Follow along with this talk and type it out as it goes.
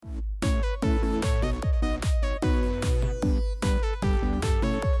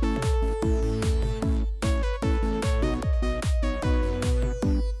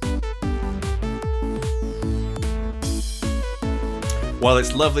Well,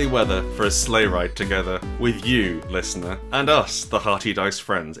 it's lovely weather for a sleigh ride together with you, listener, and us, the Hearty Dice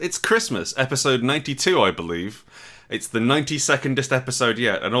friends. It's Christmas, episode 92, I believe. It's the 92ndest episode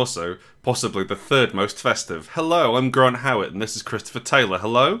yet, and also, possibly the third most festive. Hello, I'm Grant Howitt, and this is Christopher Taylor.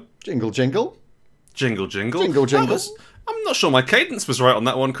 Hello? Jingle, jingle. Jingle, jingle. Jingle, jingle. I'm not sure my cadence was right on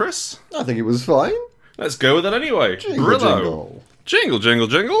that one, Chris. I think it was fine. Let's go with it anyway. Jingle, Brillo. jingle. Jingle, jingle,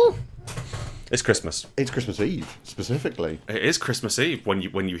 jingle. It's Christmas. It's Christmas Eve, specifically. It is Christmas Eve when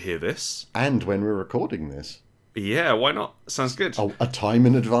you hear this. And when we're recording this. Yeah, why not? Sounds good. Oh, a time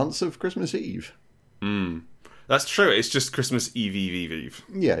in advance of Christmas Eve. That's true. It's just Christmas Eve, Eve, Eve, Eve.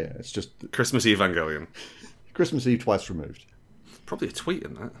 Yeah, it's just Christmas Evangelion. Christmas Eve twice removed. Probably a tweet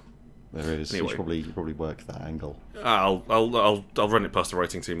in that. There is. Anyway. You should probably work that angle. I'll run it past the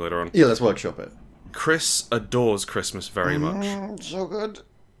writing team later on. Yeah, let's workshop it. Chris adores Christmas very much. So good.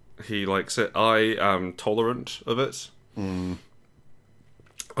 He likes it. I am tolerant of it.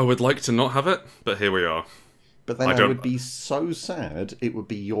 I would like to not have it, but here we are. But then I would be so sad, it would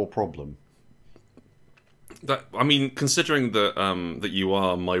be your problem. Considering that you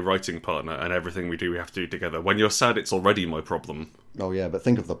are my writing partner and everything we do, we have to do together. When you're sad, it's already my problem. Oh yeah, but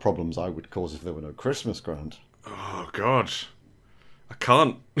think of the problems I would cause if there were no Christmas, Grant. Oh God, I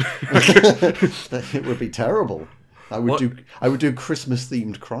can't. It would be terrible. I would do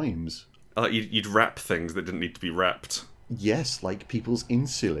Christmas-themed crimes. You'd wrap things that didn't need to be wrapped. Yes, like people's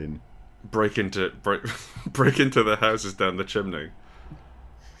insulin. Break into the houses down the chimney,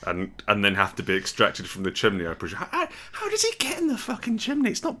 and then have to be extracted from the chimney. I presume. How does he get in the fucking chimney?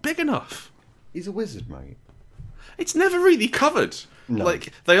 It's not big enough. He's a wizard, mate. It's never really covered. No.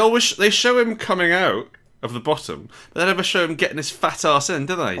 Like they show him coming out of the bottom, but they never show him getting his fat ass in,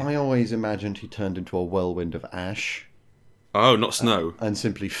 do they? I always imagined he turned into a whirlwind of ash. Oh, not snow. And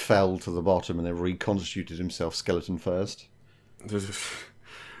simply fell to the bottom and then reconstituted himself skeleton first.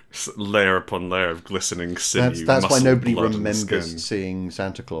 Layer upon layer of glistening sinew. That's why muscle, nobody blood, and remembers skin. seeing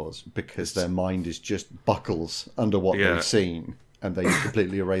Santa Claus, because their mind is just buckles under what they've seen, and they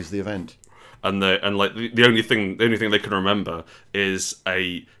completely erase the event. And the only thing they can remember is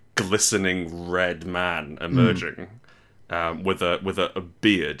a glistening red man emerging with a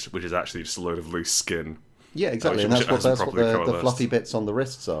beard, which is actually just a load of loose skin. Yeah, exactly, and that's what the fluffy bits on the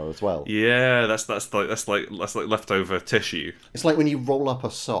wrists are as well. Yeah, that's like leftover tissue. It's like when you roll up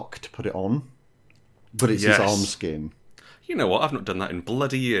a sock to put it on, but it's his arm skin. You know what? I've not done that in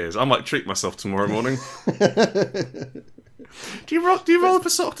bloody years. I might treat myself tomorrow morning. Do you roll up a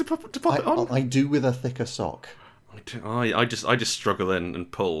sock to pop it on? I do with a thicker sock. I just struggle in and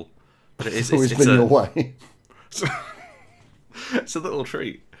pull, but it's always been your way. It's a little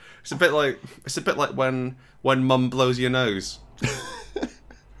treat. It's a bit like when mum blows your nose.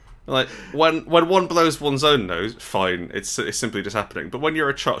 Like when one blows one's own nose, fine. It's simply just happening. But when you're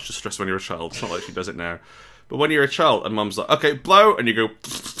a child, it's just stress when you're a child. It's not like she does it now. But when you're a child and mum's like, okay, blow, and you go,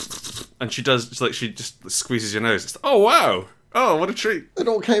 and she does. It's like she just squeezes your nose. It's, oh wow, oh what a treat! It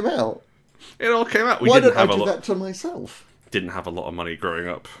all came out. It all came out. Why don't I do that to myself? Didn't have a lot of money growing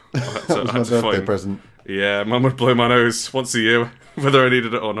up. That was my birthday present. Yeah, mum would blow my nose once a year, whether I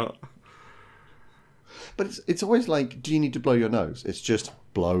needed it or not. But it's always like, do you need to blow your nose? It's just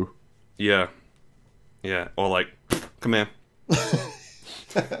blow. Yeah. Or like, come here.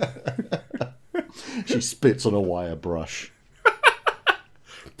 She spits on a wire brush.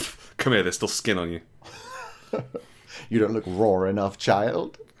 Come here, there's still skin on you. You don't look raw enough,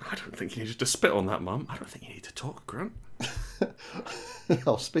 child. I don't think you need to spit on that, Mum. I don't think you need to talk, Grant.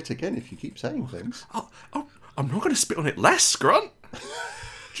 I'll spit again if you keep saying things. Oh, I'm not going to spit on it less, Grant.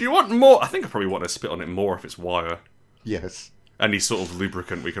 Do you want more? I think I probably want to spit on it more if it's wire. Yes. Any sort of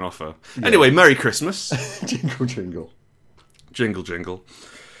lubricant we can offer. Yeah. Anyway, Merry Christmas. Jingle, jingle. Jingle, jingle.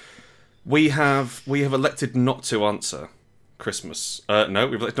 We have elected not to answer Christmas. No,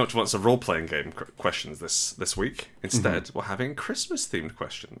 we've elected not to answer role-playing game questions this week. Instead, we're having Christmas-themed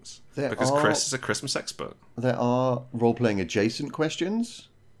questions. Because Chris is a Christmas expert. There are role-playing adjacent questions.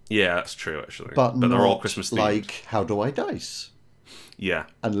 Yeah, that's true, actually. But they're all Christmas-themed. Like, how do I dice? Yeah.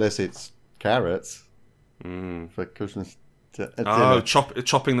 Unless it's carrots for Christmas dinner.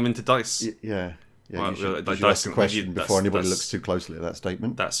 Chopping them into dice. Yeah. Well, you should ask the question before anybody looks too closely at that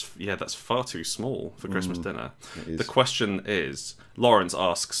statement. That's far too small for Christmas dinner. The question is, Lawrence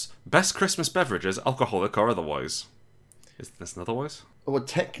asks, best Christmas beverages, alcoholic or otherwise? Is this an otherwise? Well,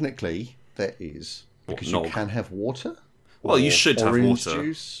 technically, there is. Because you can have water. Well, you should have orange water.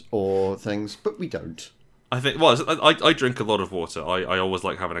 Juice or things, but we don't. I think. Well, I drink a lot of water. I always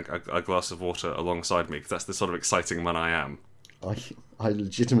like having a glass of water alongside me because that's the sort of exciting man I am. I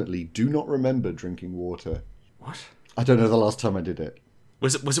legitimately do not remember drinking water. What? I don't know the last time I did it.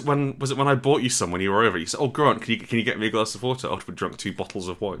 Was it when I bought you some when you were over? You said, "Oh, Grant, can you get me a glass of water?" After we drunk 2 bottles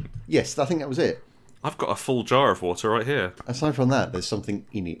of wine. Yes, I think that was it. I've got a full jar of water right here. Aside from that, there's something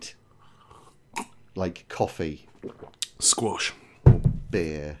in it, like coffee, Squash,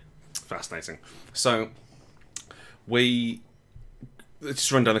 beer. Fascinating. So, let's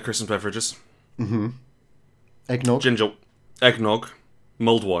just run down the Christmas beverages. Eggnog. Eggnog,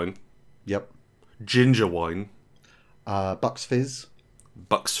 mulled wine, Yep. ginger wine, Bucks Fizz.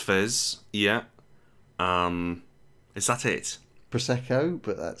 Bucks Fizz. Yeah. Is that it? Prosecco,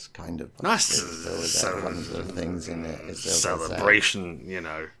 but that's kind of Nice. things in it. It's Celebration, you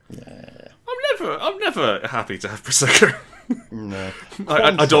know. Yeah. I'm never happy to have prosecco. No.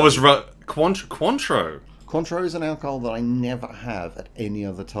 I'd always Cointreau. Cointreau is an alcohol that I never have at any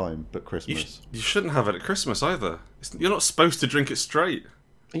other time but Christmas. You shouldn't have it at Christmas either. You're not supposed to drink it straight.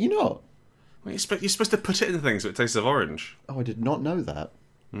 Are you not? You're supposed to put it in things so it tastes of orange. Oh, I did not know that.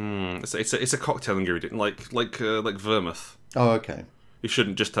 It's a cocktail ingredient, like vermouth. Oh, okay. You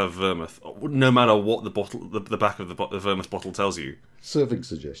shouldn't just have vermouth, no matter what the back of the vermouth bottle tells you. Serving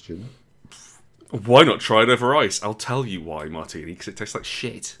suggestion. Why not try it over ice? I'll tell you why, Martini, because it tastes like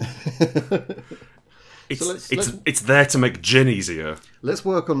shit. It's there to make gin easier. Let's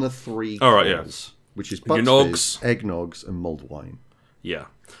work on the 3 All right, yeah. Which is Bucks Eggnogs. Fizz, eggnogs, and mulled wine. Yeah,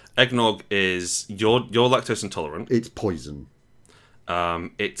 eggnog is you're lactose intolerant. It's poison.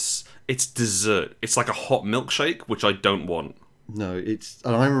 It's dessert. It's like a hot milkshake, which I don't want. No, it's.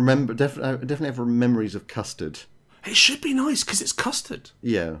 And I remember definitely have memories of custard. It should be nice because it's custard.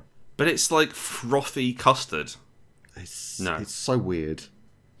 Yeah, But it's like frothy custard. it's so weird.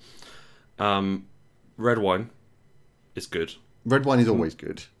 Red wine is good. Red wine is always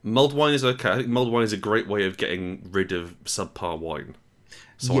good. Mulled wine is okay. I think mulled wine is a great way of getting rid of subpar wine.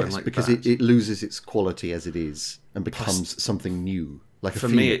 So Yes, like because that. it loses its quality as it is and becomes something new, like a For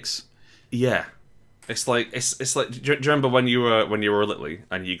phoenix. Yeah, it's like it's like. Do you remember when you were a Littley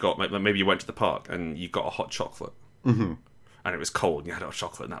and you got maybe you went to the park and you got a hot chocolate, and it was cold and you had hot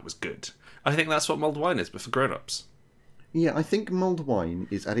chocolate and that was good. I think that's what mulled wine is, but for grown-ups. Yeah, I think mulled wine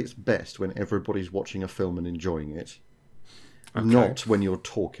is at its best when everybody's watching a film and enjoying it, not when you're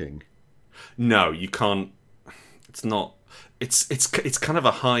talking. No, you can't. It's not. It's kind of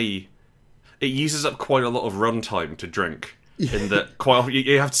a high. It uses up quite a lot of runtime to drink. In that, quite often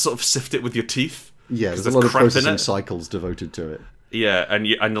you have to sort of sift it with your teeth. Yeah, there's a lot of processing cycles devoted to it. Yeah, and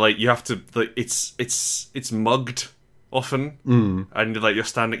you have to it's mugged often, and you're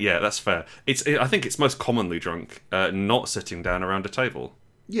standing. Yeah, that's fair. I think it's most commonly drunk not sitting down around a table.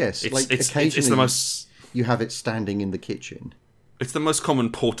 Yes, Occasionally it's the most. You have it standing in the kitchen. It's the most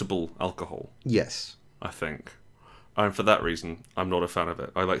common portable alcohol. Yes. I think. And for that reason, I'm not a fan of it.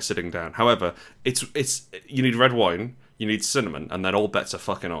 I like sitting down. However, it's you need red wine, you need cinnamon, and then all bets are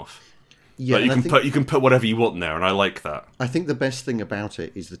fucking off. Yeah, like you can put whatever you want in there, and I like that. I think the best thing about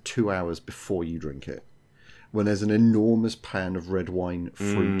it is the 2 hours before you drink it, when there's an enormous pan of red wine,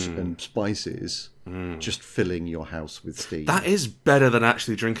 fruit, and spices just filling your house with steam. That is better than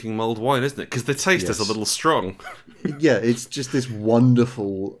actually drinking mulled wine, isn't it? Because the taste is a little strong. Yeah, it's just this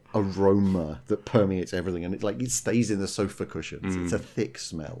wonderful aroma that permeates everything, and it stays in the sofa cushions. It's a thick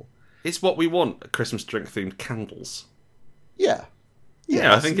smell. It's what we want, Christmas drink-themed candles. Yeah.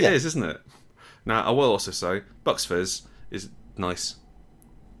 Yeah, I think it is, isn't it? Now, I will also say, Bucks Fizz is nice.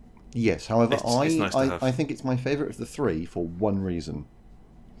 Yes, however, it's nice to have. I think it's my favourite of the 3 for one reason.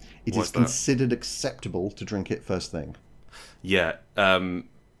 It is considered acceptable to drink it first thing. Yeah,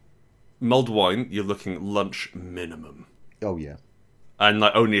 mulled wine, you're looking lunch minimum. Oh, yeah. And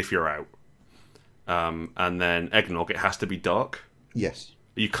only if you're out. And then eggnog, it has to be dark. Yes.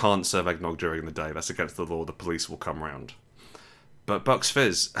 You can't serve eggnog during the day. That's against the law. The police will come round. But Bucks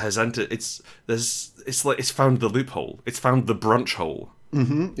Fizz has entered. It's found the loophole. It's found the brunch hole.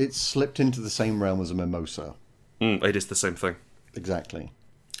 Mm-hmm. It's slipped into the same realm as a mimosa. It is the same thing. Exactly.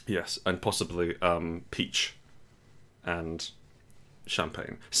 Yes, and possibly peach and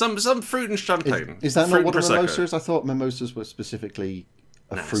champagne. Some fruit and champagne. Is that fruit not what a Prosecco. mimosa is? I thought mimosas were specifically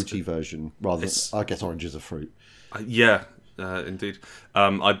a fruity version, rather than, I guess, oranges are fruit. Yeah, indeed.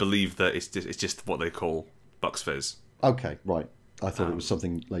 I believe that it's just what they call Bucks Fizz. Okay, right. I thought it was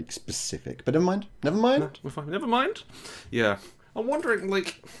something specific, but never mind. Never mind. No, we're fine. Never mind. Yeah, I'm wondering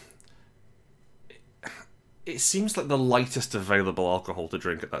It seems like the lightest available alcohol to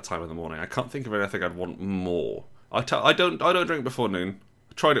drink at that time of the morning. I can't think of anything I'd want more. I don't drink before noon.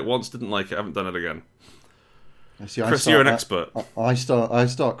 I tried it once, didn't like it. Haven't done it again. Chris, you're an expert. I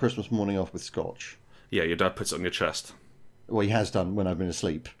start Christmas morning off with scotch. Yeah, your dad puts it on your chest. Well, he has done when I've been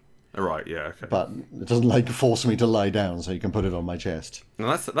asleep. Right, yeah, okay. but it doesn't like force me to lie down, so you can put it on my chest.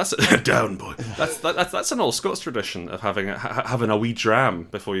 No, that's down, boy. That's an old Scots tradition of having a wee dram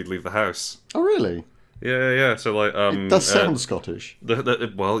before you leave the house. Oh, really? Yeah. So like, It does sound Scottish.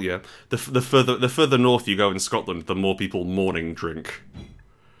 Well, yeah. The further north you go in Scotland, the more people morning drink.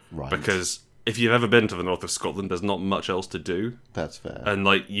 Right. Because if you've ever been to the north of Scotland, there's not much else to do. That's fair. And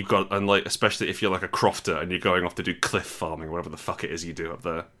especially if you're like a crofter and you're going off to do cliff farming or whatever the fuck it is you do up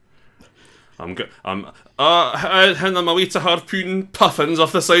there. Hen my wee to harpoon puffins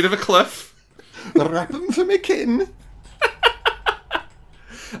off the side of a cliff. Wrap 'em for me kitten.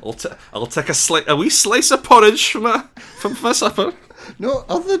 I'll take a wee slice of porridge for my supper. No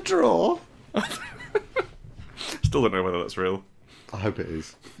other draw. Still don't know whether that's real. I hope it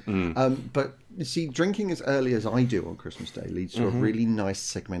is. But you see, drinking as early as I do on Christmas Day leads to a really nice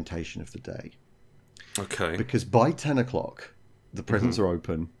segmentation of the day. Okay. Because by 10 o'clock, the presents are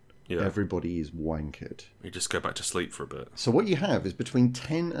open. Yeah. Everybody is wankered. You just go back to sleep for a bit. So what you have is between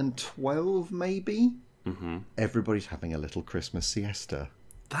 10 and 12, maybe, everybody's having a little Christmas siesta.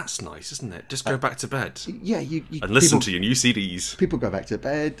 That's nice, isn't it? Just go back to bed. Yeah, you And listen to your new CDs. People go back to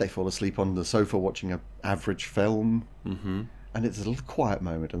bed, they fall asleep on the sofa watching an average film. And it's a little quiet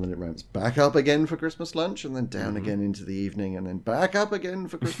moment, and then it ramps back up again for Christmas lunch, and then down again into the evening, and then back up again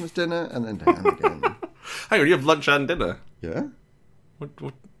for Christmas dinner, and then down again. Hang on, you have lunch and dinner? Yeah?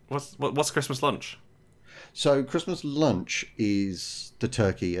 What's Christmas lunch? So Christmas lunch is the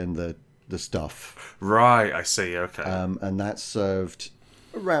turkey and the stuff. Right, I see, okay. And that's served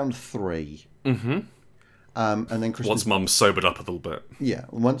around 3. And then Christmas... Once Mum's sobered up a little bit. Yeah,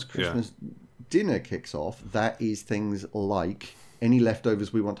 once Christmas dinner kicks off, that is things like any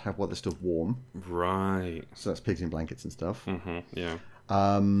leftovers we want to have while they're still warm. Right. So that's pigs in blankets and stuff. Yeah.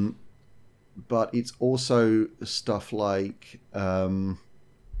 But it's also stuff like...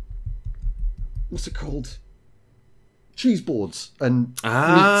 what's it called? Cheese boards and meats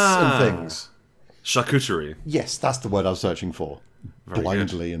and things. Charcuterie. Yes, that's the word I was searching for. Very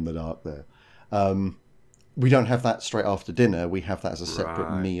Blindly in the dark there. We don't have that straight after dinner. We have that as a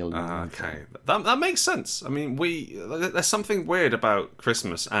separate meal. Okay, that makes sense. I mean, there's something weird about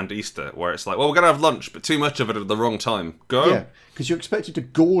Christmas and Easter where it's like, well, we're gonna have lunch, but too much of it at the wrong time. Yeah, because you're expected to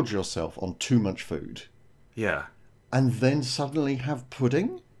gorge yourself on too much food. Yeah. And then suddenly have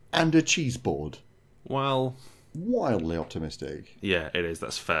pudding and a cheese board. Well, wildly optimistic. Yeah, it is.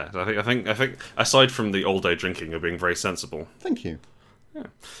 That's fair. I think aside from the all day drinking, you're being very sensible. Thank you. Yeah,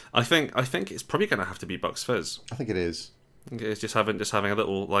 I think it's probably going to have to be Bucks Fizz. I think it is. It's just having a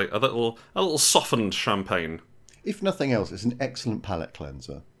little softened champagne. If nothing else, it's an excellent palate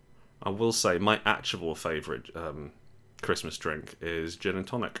cleanser. I will say my actual favourite Christmas drink is gin and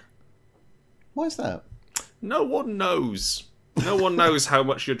tonic. Why is that? No one knows. No one knows how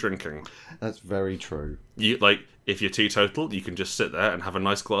much you're drinking. That's very true. If you're teetotal, you can just sit there and have a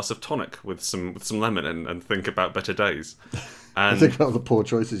nice glass of tonic with some lemon and think about better days. And think about the poor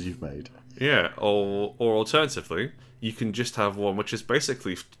choices you've made. Yeah, or alternatively, you can just have one which is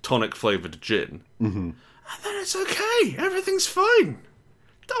basically tonic flavoured gin, and then it's okay. Everything's fine.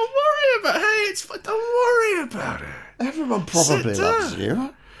 Don't worry about it. Hey, it's fine. Don't worry about it. Everyone probably loves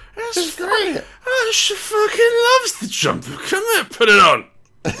you. It's great. She fucking loves the jumper. Come here, put it on.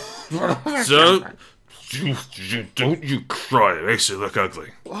 Don't you cry. It makes you look ugly.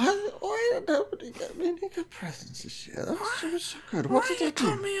 Why did nobody get me any good presents this year? That was so good. What did I do?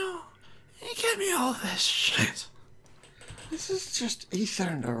 You get me all this shit. This is just ether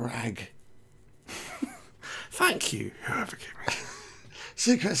and a rag. Thank you, whoever gave me.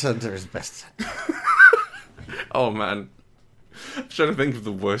 Secret Santa is best Santa. Oh man. I'm trying to think of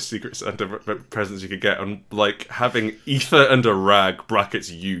the worst Secret Santa presents you could get on, having ether and a rag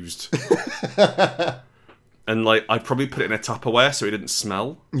brackets used. And I'd probably put it in a Tupperware so it didn't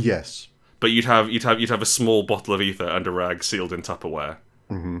smell. Yes. But you'd have a small bottle of ether and a rag sealed in Tupperware.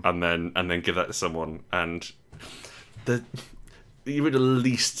 And then give that to someone, and you would at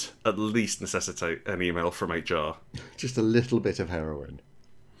least necessitate an email from HR. Just a little bit of heroin.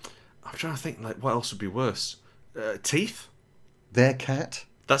 I'm trying to think what else would be worse. Teeth? Their cat?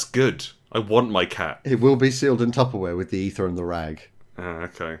 That's good. I want my cat. It will be sealed in Tupperware with the ether and the rag.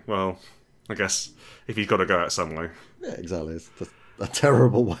 Okay. Well, I guess if he's got to go out some way. Yeah, exactly. It's a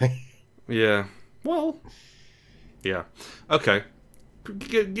terrible way. Yeah. Well. Yeah. Okay. I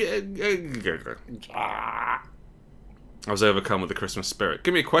was overcome with the Christmas spirit.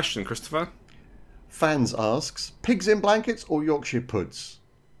 Give me a question, Christopher. Fans asks, pigs in blankets or Yorkshire puds?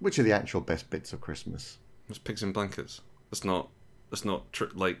 Which are the actual best bits of Christmas? It's pigs in blankets. That's not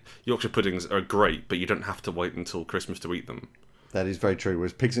Yorkshire puddings are great, but you don't have to wait until Christmas to eat them. That is very true.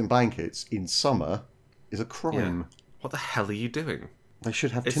 Whereas pigs in blankets in summer is a Yeah. crime. What the hell are you doing? They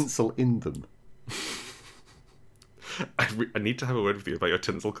should have tinsel in them. I need to have a word with you about your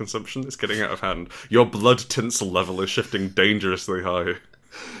tinsel consumption. It's getting out of hand. Your blood tinsel level is shifting dangerously high.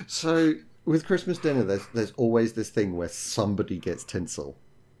 So with Christmas dinner, there's always this thing where somebody gets tinsel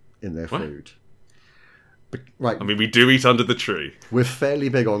in their What? food. But, right, I mean, we do eat under the tree. we're fairly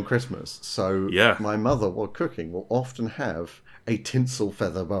big on Christmas, so Yeah. my mother, while cooking, will often have a tinsel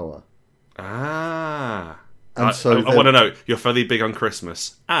feather boa. Ah. And so I want to know, you're fairly big on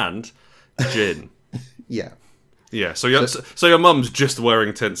Christmas and gin. Yeah, Yeah, so your mum's just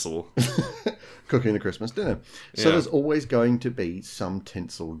wearing tinsel. cooking a Christmas dinner. So Yeah. there's always going to be some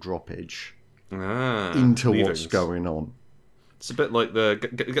tinsel droppage Ah, into what's leavings. going on. It's a bit like a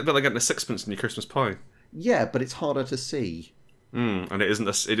bit like getting a sixpence in your Christmas pie. Yeah, but it's harder to see. And it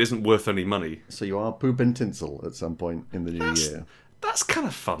isn't worth any money. So you are pooping tinsel at some point in the new year. That's kind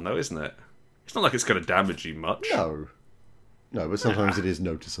of fun, though, isn't it? It's not like it's going to damage you much. No, but sometimes it is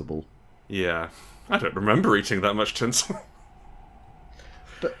noticeable. Yeah, I don't remember eating that much tinsel.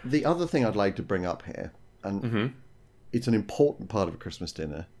 But the other thing I'd like to bring up here, and it's an important part of a Christmas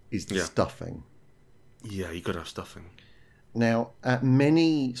dinner, is the Yeah. stuffing. Yeah, you got to have stuffing. Now, at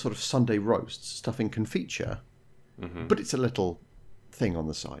many sort of Sunday roasts, stuffing can feature, but it's a little thing on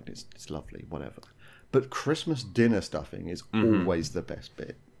the side. It's lovely, whatever. But Christmas dinner stuffing is always the best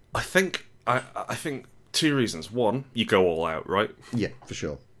bit. I think two reasons. One, you go all out, right? Yeah, for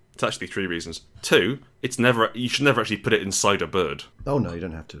sure. It's actually three reasons. Two, you should never actually put it inside a bird. Oh no, you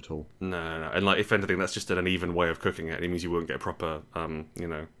don't have to at all. No. And like, if anything, that's just an even way of cooking it. It means you won't get proper,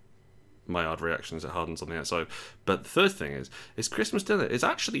 Maillard reactions. It hardens on the outside. But the third thing is Christmas dinner is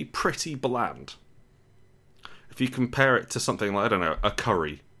actually pretty bland. If you compare it to something like, I don't know, a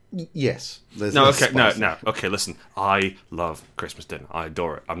curry. Yes. There's No, less okay, no, spice. no. Okay, listen. I love Christmas dinner. I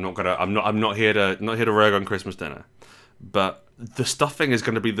adore it. I'm not here to rag on Christmas dinner. But the stuffing is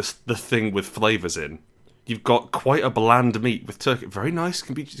going to be the thing with flavors in. You've got quite a bland meat with turkey. Very nice.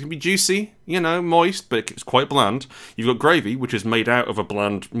 Can be juicy, moist, but it's quite bland. You've got gravy, which is made out of a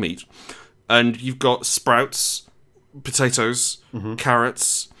bland meat, and you've got sprouts, potatoes,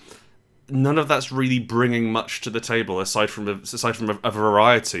 carrots. None of that's really bringing much to the table aside from a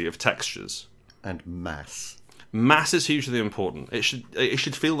variety of textures. And mass. Mass is hugely important. It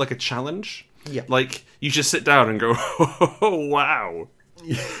should feel like a challenge. Yeah. Like you just sit down and go, oh wow.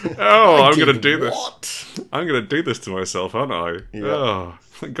 Oh, I'm gonna do this. What? I'm gonna do this to myself, aren't I? Yeah. Oh,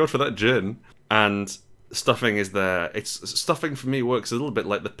 thank God for that gin. And stuffing is there. Stuffing for me works a little bit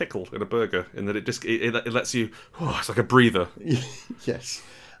like the pickle in a burger, in that it lets you. Oh, it's like a breather. Yes.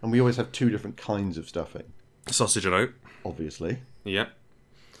 And we always have two different kinds of stuffing, Sausage and oat. obviously. Yeah.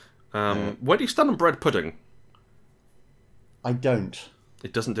 Where do you stand on bread pudding? I don't.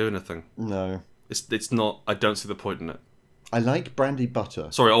 It doesn't do anything. No. It's not. I don't see the point in it. I like brandy butter.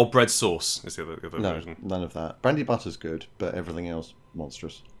 Sorry, old bread sauce is the other No, version. none of that. Brandy butter's good, but everything else,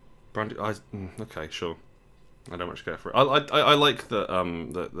 monstrous. Brandy. Okay, sure. I don't much care for it. I like that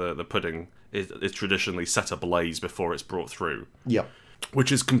the pudding is traditionally set ablaze before it's brought through, Yep.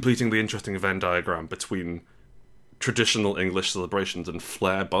 which is completing the interesting Venn diagram between traditional English celebrations and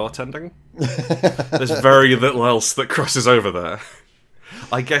flair bartending. There's very little else that crosses over there.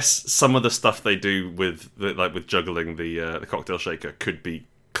 I guess some of the stuff they do with juggling the cocktail shaker could be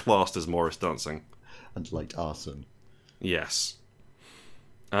classed as Morris dancing. And light arson. Yes.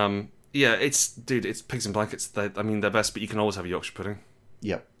 Yeah, it's pigs in blankets. They're best, but you can always have a Yorkshire pudding.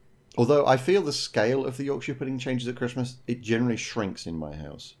 Yep. Although I feel the scale of the Yorkshire pudding changes at Christmas, it generally shrinks in my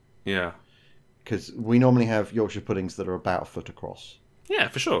house. Yeah. Because we normally have Yorkshire puddings that are about a foot across. Yeah,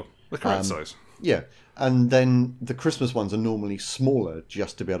 for sure. The correct size. Yeah. And then the Christmas ones are normally smaller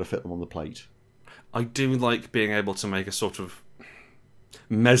just to be able to fit them on the plate. I do like being able to make a sort of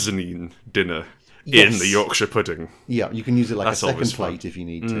mezzanine dinner Yes. in the Yorkshire pudding. Yeah, you can use it like That's a second always fun. plate if you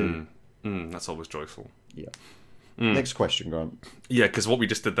need to. That's always joyful. Yeah. Next question, Grant. Yeah, because what we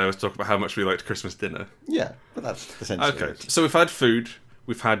just did there was talk about how much we liked Christmas dinner. Yeah, but that's essentially Okay, it. so we've had food,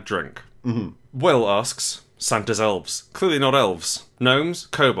 we've had drink. Will asks, Santa's elves. Clearly not elves. Gnomes,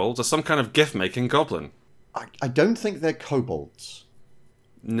 kobolds, or some kind of gift-making goblin. I don't think they're kobolds.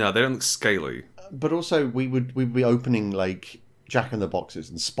 No, they don't look scaly. But also, we'd be opening, like, Jack-in-the-Boxes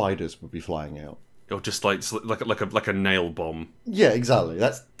and spiders would be flying out. Or just like a nail bomb. Yeah, exactly.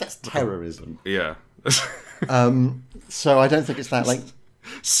 That's terrorism. Yeah. So I don't think it's that, like...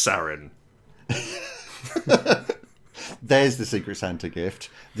 Sarin. There's the Secret Santa gift.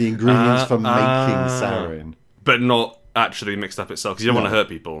 The ingredients for making sarin. But not actually mixed up itself, because you don't want to hurt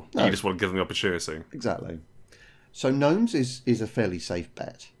people. No. You just want to give them the opportunity. Exactly. So gnomes is a fairly safe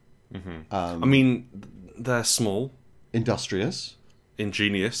bet. I mean, they're small, Industrious,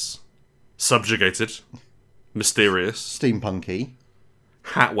 ingenious, subjugated, mysterious, steampunky,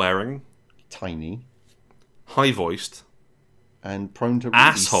 hat-wearing, tiny, high-voiced. and prone to really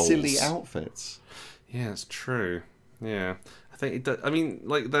Assholes. silly outfits. Yeah, it's true. Yeah. I think it does, I mean,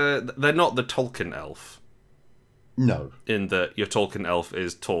 like, they're not the Tolkien elf, No. in that your Tolkien elf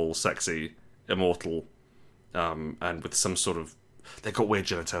is tall, sexy, immortal, and with some sort of... They've got weird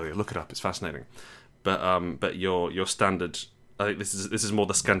genitalia. Look it up. It's fascinating. But your standard... I think this is more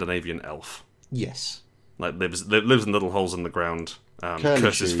the Scandinavian elf. Yes. Like, lives in little holes in the ground,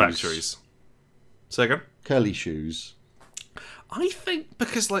 curses shoes. factories. Say again? Curly shoes. I think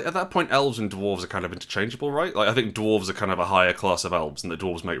because, like, at that point, elves and dwarves are kind of interchangeable, right? Like, I think dwarves are kind of a higher class of elves, and the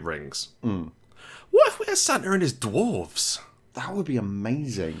dwarves make rings. What if we had Santa and his dwarves? That would be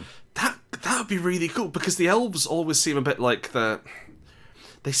amazing. That would be really cool, because the elves always seem a bit like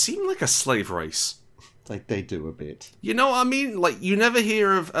they seem like a slave race. They do a bit. You know what I mean? Like, you never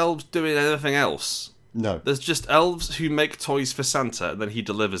hear of elves doing anything else. No. There's just elves who make toys for Santa, and then he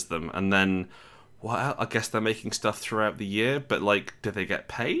delivers them, and then... Well, I guess they're making stuff throughout the year, but, like, do they get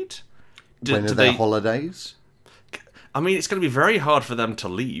paid? When are their holidays? I mean, it's going to be very hard for them to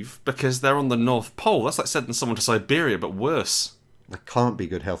leave, because they're on the North Pole. That's like sending someone to Siberia, but worse. There can't be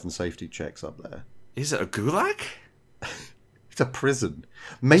good health and safety checks up there. Is it a gulag? It's a prison.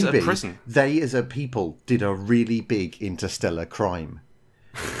 Maybe Is it a prison? they, as a people, did a really big interstellar crime.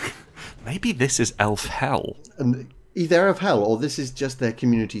 Maybe this is elf hell. And either of hell, or this is just their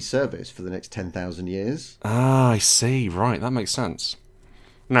community service for the next 10,000 years. Ah, I see. Right, that makes sense.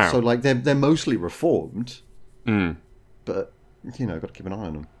 Now, So, like, they're mostly reformed, but, you know, got to keep an eye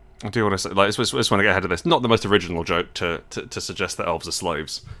on them. I do want to say, like, I just want to get ahead of this. Not the most original joke to suggest that elves are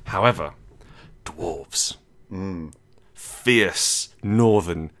slaves. However, dwarves. Fierce,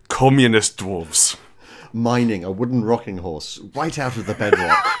 northern, communist dwarves. Mining a wooden rocking horse right out of the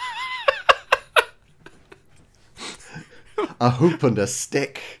bedrock. A hoop and a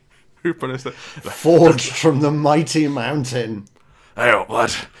stick forged from the mighty mountain. Hey up,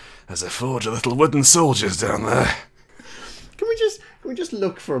 lad. There's a forge of little wooden soldiers down there. Can we just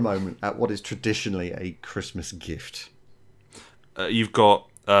look for a moment at what is traditionally a Christmas gift? You've got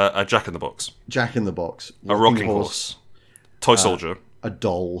a Jack in the Box, Jack in the Box, a rocking horse, toy soldier, a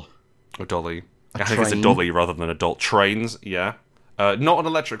doll, a dolly. I think it's a train. dolly rather than a doll. Trains, yeah. Not an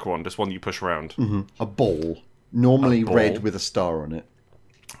electric one, just one you push around. a ball, normally A ball. red with a star on it.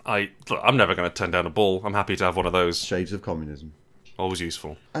 Look, I'm never going to turn down a ball. I'm happy to have one of those. Shades of communism. Always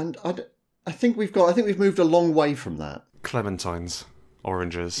useful. And I think we've moved a long way from that. Clementines,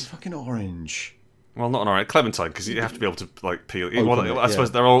 oranges. Fucking orange. Well, not an orange. Clementine, because you have to be able to like peel. Open Well, it, I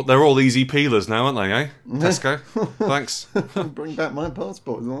suppose they're all easy peelers now, aren't they? Eh? Tesco. Thanks. Bring back my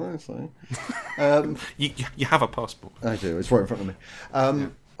passport, is all I say. You have a passport. I do. It's right in front of me.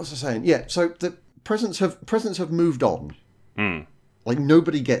 What was I saying? Yeah. So the presents have moved on. Like,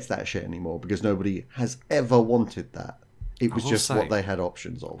 nobody gets that shit anymore because nobody has ever wanted that. It was will just say. what they had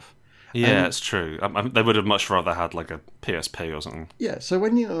options of. Yeah, it's true. They would have much rather had like a PSP or something. Yeah. So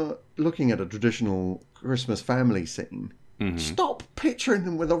when you're looking at a traditional Christmas family scene, stop picturing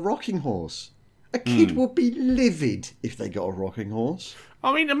them with a rocking horse. A kid would be livid if they got a rocking horse.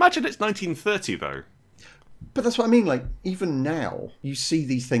 I mean, imagine it's 1930 though. But that's what I mean. Like, even now, you see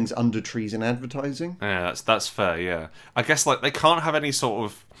these things under trees in advertising. Yeah, that's fair. Yeah, I guess like they can't have any sort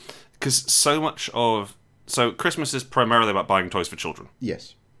of because so Christmas is primarily about buying toys for children.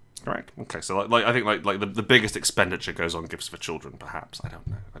 Yes. Correct. Okay, so like I think like the biggest expenditure goes on gifts for children. Perhaps I don't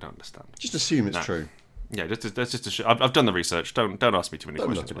know. I don't understand. Just assume it's No. true. Yeah, that's just I've done the research. Don't ask me too many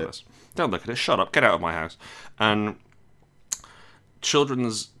questions look at about it. this. Don't look at it. Shut up. Get out of my house. And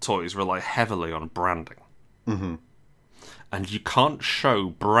children's toys rely heavily on branding. And you can't show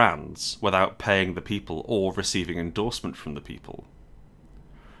brands without paying the people or receiving endorsement from the people.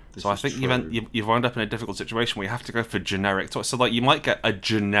 This So I is think true. you've wound up in a difficult situation where you have to go for generic toys. So like you might get a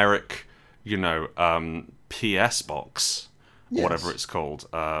generic, PS box, or Yes. whatever it's called,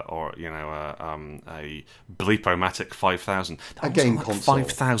 or a Bleepomatic 5000. A game console.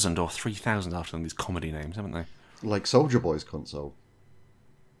 5,000 or 3,000 after them, these comedy names, haven't they? Like Soldier Boy's console.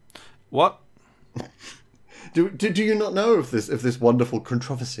 What? Do you not know of this wonderful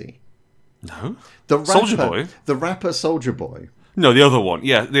controversy? No. The rapper, Soulja Boy? The rapper Soldier Boy. No, the other one.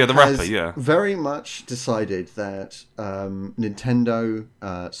 Yeah, the has rapper. Yeah. very much decided that Nintendo,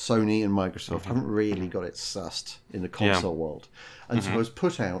 Sony, and Microsoft haven't really got it sussed in the console world, and so has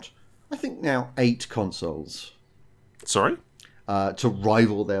put out, I think now, 8 consoles Sorry. to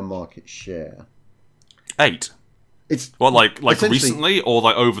rival their market share. 8. It's Well, like essentially- recently, or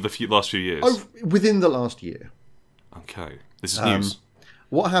like over the last few years? within the last year. Okay, this is news.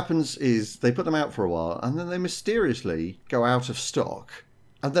 What happens is they put them out for a while, and then they mysteriously go out of stock,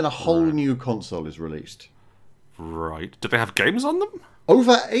 and then a whole new console is released. Right. Do they have games on them?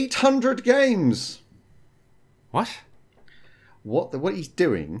 Over 800 games. What? What he's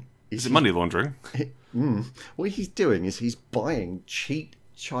doing Is it money laundering? what he's doing is he's buying cheap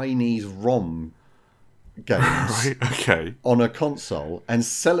Chinese ROM games Right. Okay. on a console and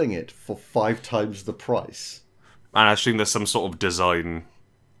selling it for 5 times the price. And I assume there's some sort of design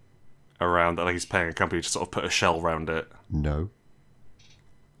around that. Like he's paying a company to sort of put a shell around it. No.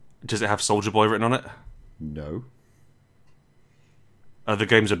 Does it have Soldier Boy written on it? No. Are the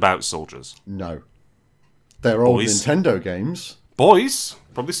games about soldiers? No. They're old Boys? Nintendo games. Boys?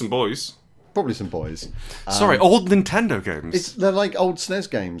 Probably some boys. Probably some boys. Sorry, old Nintendo games. They're like old SNES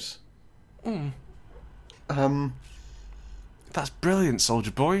games. That's brilliant,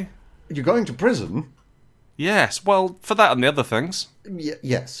 Soldier Boy. You're going to prison? Yes, well, for that and the other things.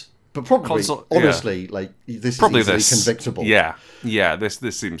 Yes. But probably, Console- yeah. honestly, like, this Probably is easily this. convictable. Yeah, this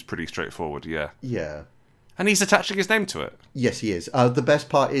seems pretty straightforward, yeah. Yeah. And he's attaching his name to it. Yes, he is. The best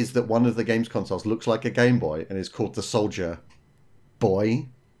part is that one of the games consoles looks like a Game Boy and is called the Soldier Boy.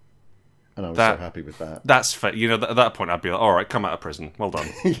 And I was so happy with that. That's fair. You know, at that point, I'd be like, all right, come out of prison. Well done.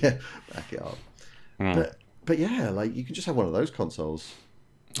 Yeah, back it up. But yeah, like, you can just have one of those consoles.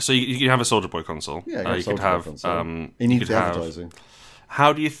 So you can have a Soldier Boy console. Yeah, you could have. It needs the advertising.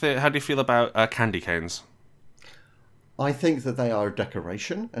 How do you feel about candy canes? I think that they are a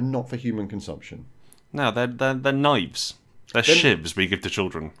decoration and not for human consumption. No, they're knives. They're shivs we give to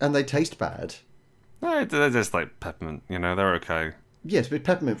children. And they taste bad. No, they're just like peppermint. You know, they're okay. Yes, but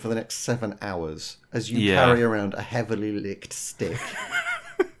peppermint for the next 7 hours as you Yeah. carry around a heavily licked stick.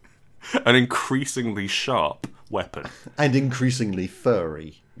 An increasingly sharp weapon. And increasingly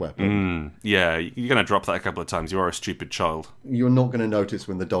furry weapon. Yeah, you're gonna drop that a couple of times. You are a stupid child. You're not going to notice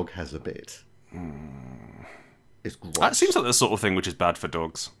when the dog has a bit. It's gross. That seems like the sort of thing which is bad for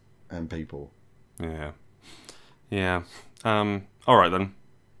dogs. And people. Yeah. All right then.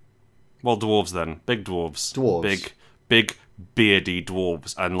 Well, dwarves then. Big dwarves. Dwarves. Big beardy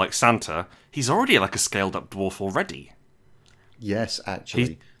dwarves. And like Santa, he's already like a scaled up dwarf already. Yes,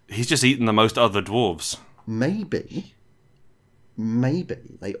 actually. He's just eaten the most other dwarves. Maybe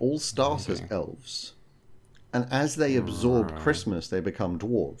they all start as elves. And as they absorb Christmas, they become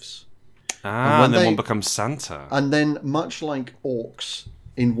dwarves. And then one becomes Santa. And then, much like orcs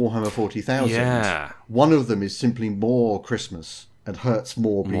in Warhammer 40,000, Yeah. one of them is simply more Christmas and hurts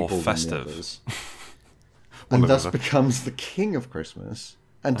more people than festive. the others. And thus becomes the king of Christmas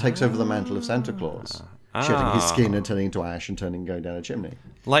and takes over the mantle of Santa Claus, shedding his skin and turning into ash and going down a chimney.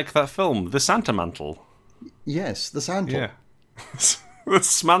 Like that film, The Santa Mantle. Yes, the Santa. Yeah. The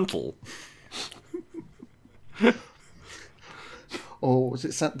Smantle. Or was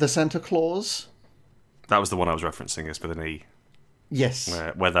it the Santa Claus? That was the one I was referencing, is with an E. Yes.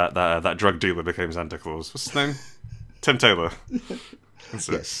 Where that drug dealer became Santa Claus. What's his name? Tim Taylor. That's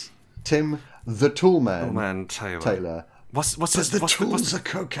it. Yes. Tim the Toolman. Oh man, Taylor. Taylor. What's The what's tools are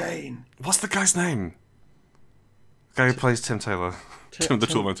cocaine. what's the guy's name? The guy who plays Tim Taylor. Tim the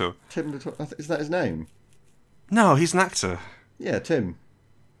Toolman Taylor. Tim the Toolman. Is that his name? No, he's an actor. Yeah, Tim.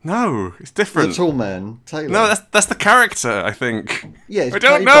 No, it's The different. Toolman Taylor. No, that's the character, I think. yeah, it's I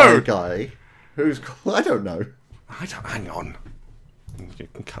don't played by know. a guy who's called... I don't know. I don't. Hang on. You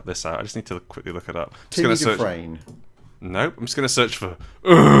can cut this out. I just need to quickly look it up. Timmy search. Dufresne. Nope. I'm just gonna search for.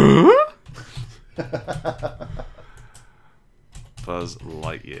 Buzz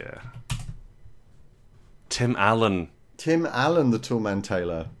Lightyear. Tim Allen. Tim Allen, the Toolman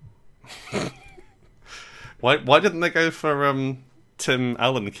Taylor. Why didn't they go for Tim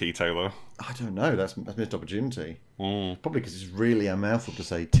Allen Key Taylor? I don't know. That's missed opportunity. Probably because it's really a mouthful to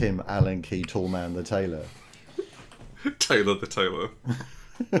say Tim Allen Key Toolman the Taylor. Taylor the Taylor.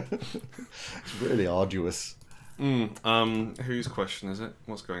 It's really arduous. Whose question is it?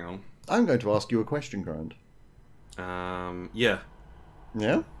 What's going on? I'm going to ask you a question, Grant. Yeah.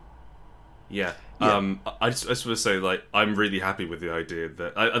 Yeah? Yeah. I just want to say, like, I'm really happy with the idea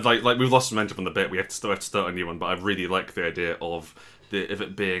that I like we've lost momentum on the bit. We have to start a new one, but I really like the idea of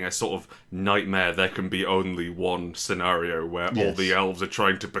it being a sort of nightmare. There can be only one scenario where all Yes. the elves are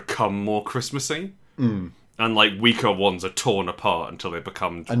trying to become more Christmassy, and like weaker ones are torn apart until they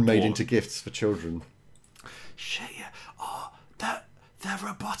become And made more- into gifts for children. Shit, yeah. Oh, they're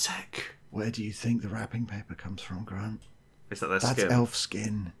robotic. Where do you think the wrapping paper comes from, Grant? Is that their That's skin? elf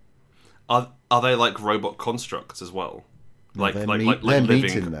skin. Are they like robot constructs as well? Like They're like meat, like they're living.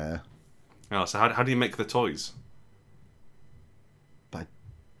 meat in there. Oh, so how do you make the toys?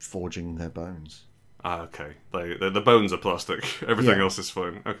 forging their bones. Ah, okay. The bones are plastic. Everything Yeah. else is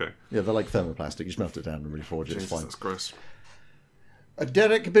fine. Okay. Yeah, they're like thermoplastic. You just melt it down and reforge it. It's Jesus, fine. that's gross.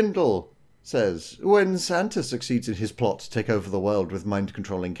 Derek Bindle says, when Santa succeeds in his plot to take over the world with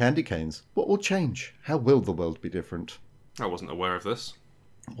mind-controlling candy canes, what will change? How will the world be different? I wasn't aware of this.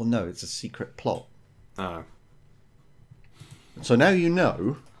 Well, no, it's a secret plot. Ah. So now you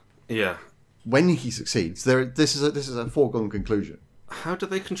know, Yeah. when he succeeds, this is a foregone conclusion. How do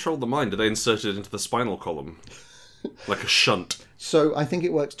they control the mind? Do they insert it into the spinal column? Like a shunt? So I think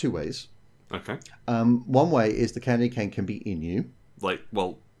it works two ways. Okay. One way is the candy cane can be in you.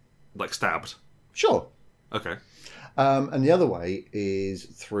 Like stabbed? Sure. Okay. And the other way is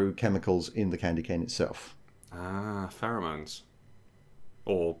through chemicals in the candy cane itself. Ah, pheromones.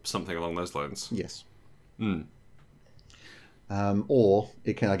 Or something along those lines. Yes. Hmm. Or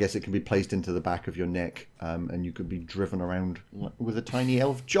it can, I guess, it can be placed into the back of your neck, and you could be driven around with a tiny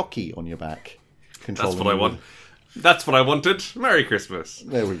elf jockey on your back. That's what I want. That's what I wanted. Merry Christmas.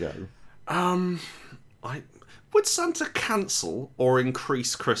 There we go. Would Santa cancel or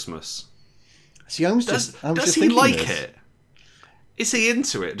increase Christmas? See, I was Does just he thinking like this. it? Is he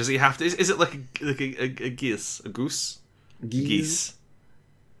into it? Does he have to? Is it like a geese? A goose? Geese.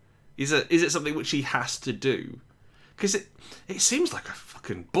 Is it something which he has to do? Because it seems like a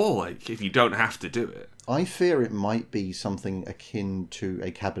fucking ball ache if you don't have to do it. I fear it might be something akin to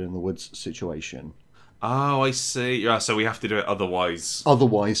a cabin in the woods situation. Oh, I see. Yeah, so we have to do it otherwise.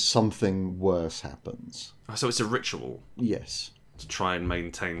 Otherwise, something worse happens. So it's a ritual Yes. to try and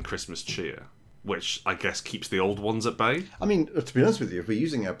maintain Christmas cheer, which I guess keeps the old ones at bay. I mean, to be honest with you, if we're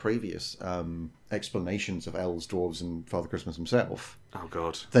using our previous explanations of elves, dwarves, and Father Christmas himself, Oh,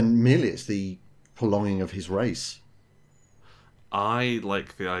 God. then merely it's the prolonging of his race. I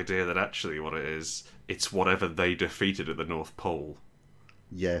like the idea that actually what it is, it's whatever they defeated at the North Pole.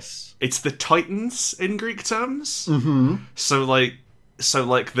 Yes. It's the Titans in Greek terms. Mm-hmm. So like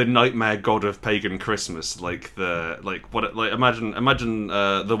the nightmare god of pagan Christmas, imagine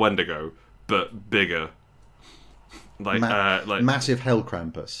the Wendigo, but bigger. Massive Hell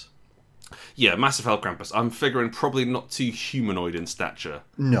Krampus. Yeah, massive Hell Krampus. I'm figuring probably not too humanoid in stature.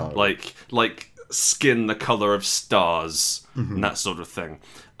 No. Like skin the colour of stars and that sort of thing.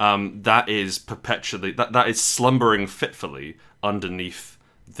 That is perpetually that is slumbering fitfully underneath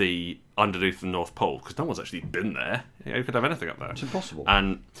the North Pole, because no one's actually been there. You could have anything up there. It's impossible.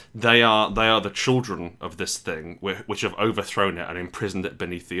 And they are the children of this thing which have overthrown it and imprisoned it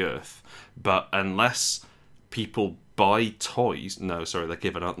beneath the earth. But unless people buy toys, no, sorry, they're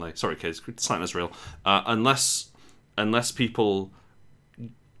given, aren't they? Sorry, kids, Santa's real. Unless people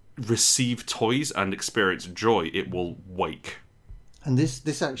receive toys and experience joy, it will wake. And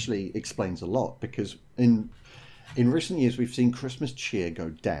this actually explains a lot, because in recent years we've seen Christmas cheer go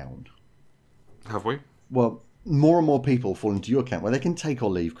down. Have we? Well, more and more people fall into your camp where they can take or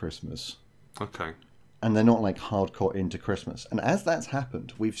leave Christmas. Okay. And they're not like hardcore into Christmas. And as that's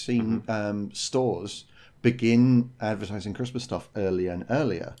happened, we've seen stores begin advertising Christmas stuff earlier and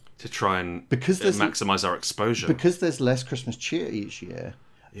earlier. To try and Because there's- maximise our exposure. Because there's less Christmas cheer each year,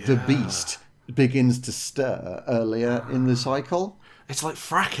 the beast begins to stir earlier in the cycle. It's like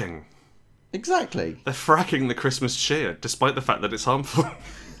fracking. Exactly. They're fracking the Christmas cheer, despite the fact that it's harmful.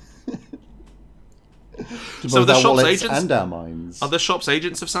 So the our shop's wallets agents- and our minds. Are the shops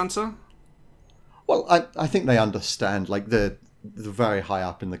agents of Santa? Well, I think they understand, like the very high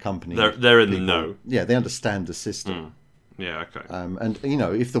up in the company. They're in the people- know. Yeah, they understand the system. Yeah, okay. And,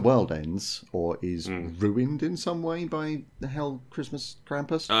 if the world ends or is ruined in some way by the Hell Christmas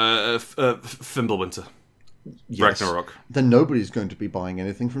Krampus, Fimbulwinter. yes, Ragnarok. then nobody's going to be buying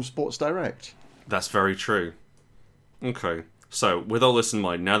anything from Sports Direct. That's very true. Okay. So, with all this in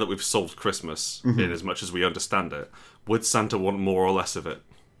mind, now that we've solved Christmas, in as much as we understand it, would Santa want more or less of it?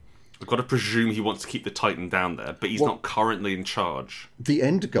 I've got to presume he wants to keep the Titan down there, but he's not currently in charge. The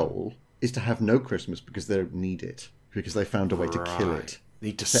end goal is to have no Christmas because they don't need it, because they found a way to kill it.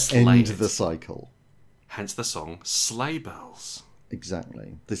 Need to To slay end it. the cycle. Hence the song Sleigh Bells.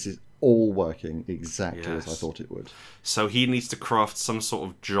 Exactly. This is all working exactly as I Yes. thought it would. So he needs to craft some sort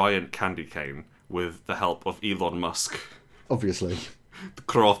of giant candy cane with the help of Elon Musk. Obviously.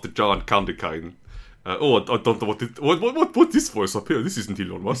 Craft a giant candy cane. I don't know what this voice up here. This isn't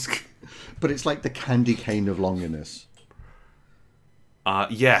Elon Musk. But it's like the candy cane of longiness.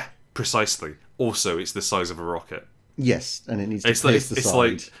 Yeah, precisely. Also, it's the size of a rocket. Yes, and it needs to It's like pierce the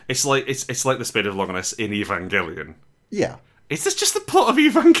side. it's like the speed of Longinus in Evangelion. Yeah. Is this just the plot of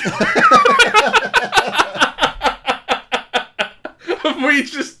Evangelion? Have we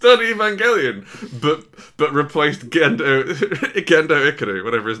just done Evangelion, but replaced Gendo Ikaru,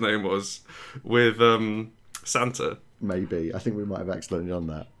 whatever his name was, with Santa. Maybe. I think we might have accidentally done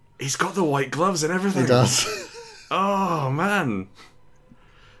that. He's got the white gloves and everything. He does. Oh man!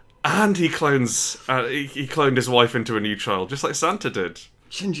 And he clones. He cloned his wife into a new child, just like Santa did.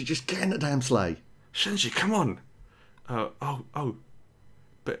 Shinji, just get in the damn sleigh. Shinji, come on.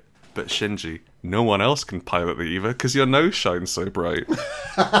 But Shinji, no one else can pilot the Eva because your nose shines so bright.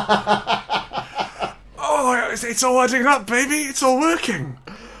 Oh, it's all adding up, baby. It's all working.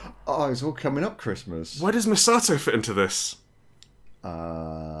 Oh, it's all coming up Christmas. Where does Misato fit into this?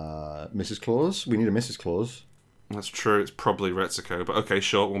 Mrs. Claus? We need a Mrs. Claus. That's true. It's probably Retsuko, but okay,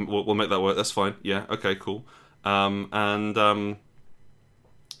 sure. We'll make that work. That's fine. Yeah. Okay. Cool. And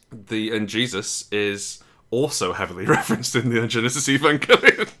Jesus is also heavily referenced in the Genesis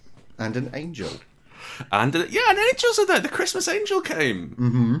Evangelion. And an angel. And an angel's in there. The Christmas angel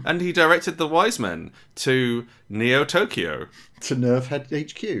came, and he directed the wise men to Neo Tokyo, to Nerve Head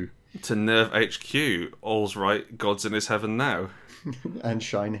HQ, to Nerve HQ. All's right. God's in his heaven now, and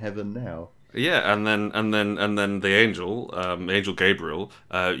shine heaven now. Yeah, and then the angel, Angel Gabriel,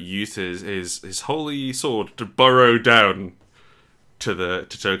 used his holy sword to burrow down to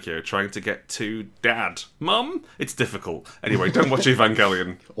Tokyo, trying to get to Dad. Mum? It's difficult. Anyway, don't watch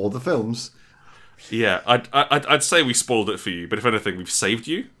Evangelion. Or the films. Yeah, I'd say we spoiled it for you, but if anything, we've saved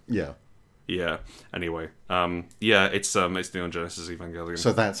you. Yeah. Yeah. Anyway, it's Neon Genesis Evangelion.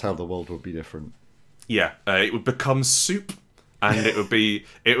 So that's how the world would be different. Yeah, it would become soup, and it would be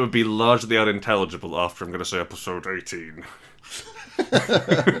largely unintelligible after, I'm going to say, episode 18.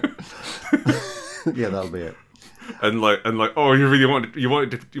 Yeah, that'll be it. And like, oh, you really want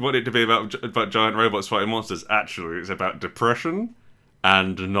it to be about giant robots fighting monsters. Actually, it's about depression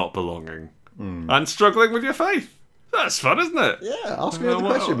and not belonging and struggling with your faith. That's fun, isn't it? Yeah, ask me another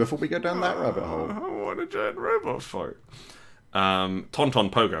question before we go down that rabbit hole. I want a giant robot fight.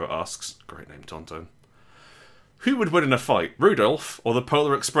 Tonton Pogo asks, great name, Tonton. Who would win in a fight, Rudolph or the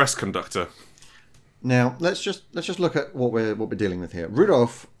Polar Express conductor? Now let's just look at what we're dealing with here.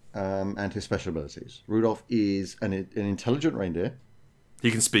 Rudolph and his special abilities. Rudolph is an intelligent reindeer. He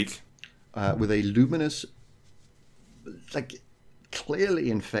can speak with a luminous, like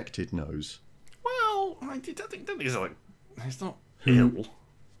clearly infected nose. Well, I think that he's not ill.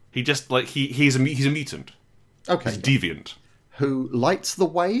 He just he's a mutant. Okay, he's deviant. Who lights the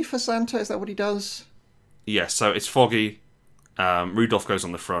way for Santa? Is that what he does? Yes, so it's foggy. Rudolph goes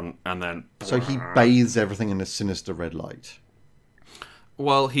on the front, and then... So he bathes everything in a sinister red light.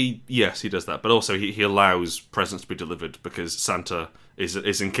 Well, he does that, but also he allows presents to be delivered because Santa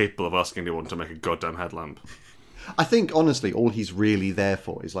is incapable of asking anyone to make a goddamn headlamp. I think, honestly, all he's really there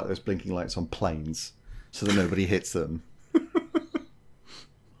for is like those blinking lights on planes, so that nobody hits them.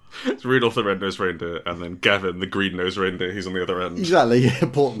 It's Rudolph the red-nosed reindeer, and then Gavin the green-nosed reindeer, who's on the other end. Exactly, yeah,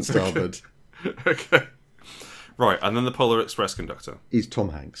 port and starboard. Okay. Right, and then the Polar Express conductor. He's Tom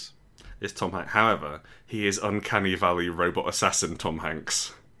Hanks. Is Tom Hanks. However, he is Uncanny Valley robot assassin Tom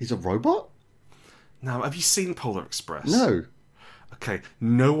Hanks. He's a robot? Now, have you seen Polar Express? No. Okay,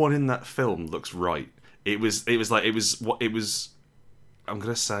 no one in that film looks right. It was I'm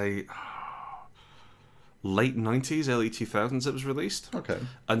gonna say late 90s, early 2000s it was released. Okay.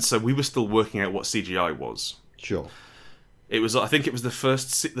 And so we were still working out what CGI was. Sure. I think it was the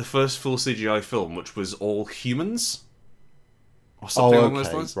first full CGI film which was all humans. Or something along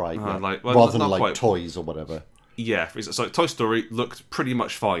those lines. Right. Yeah. Rather than like toys or whatever. Yeah, so Toy Story looked pretty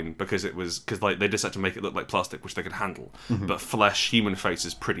much fine because they just had to make it look like plastic, which they could handle. Mm-hmm. But flesh, human face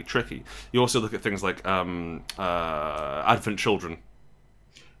is pretty tricky. You also look at things like Advent Children.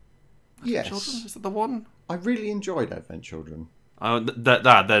 Yes. Children? Is that the one? I really enjoyed Advent Children. Then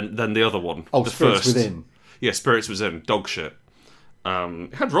the other one. Oh, the Spirits first. Within. Yeah, Spirits Within. Dog shit.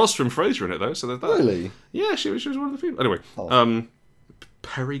 It had Rosalind Fraser in it though, so there's that. Really? Yeah, she was one of the people. Anyway,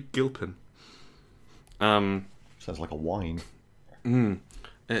 Perry Gilpin. Sounds like a wine. Yeah.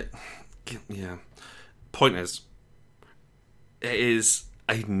 Point is, it is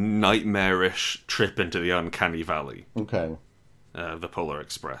a nightmarish trip into the uncanny valley. Okay. The Polar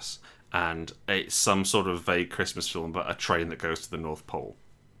Express, and it's some sort of vague Christmas film about a train that goes to the North Pole.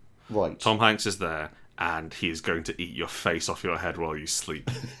 Right. Tom Hanks is there, and he is going to eat your face off your head while you sleep.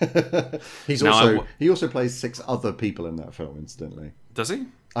 He also plays 6 other people in that film, incidentally. Does he?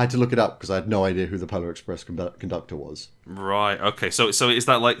 I had to look it up because I had no idea who the Polar Express conductor was. Right. Okay. So is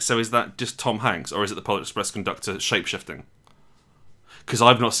that just Tom Hanks, or is it the Polar Express conductor shapeshifting? Because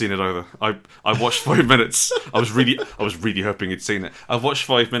I've not seen it either. I watched 5 minutes. I was really hoping you'd seen it. I've watched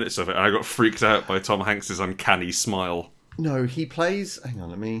 5 minutes of it, and I got freaked out by Tom Hanks's uncanny smile. No, he plays. Hang on,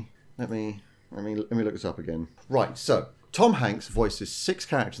 let me look this up again. Right, so Tom Hanks voices 6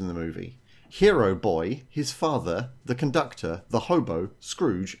 characters in the movie: Hero Boy, his father, the conductor, the hobo,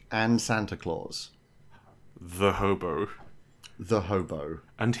 Scrooge, and Santa Claus. The hobo. The hobo.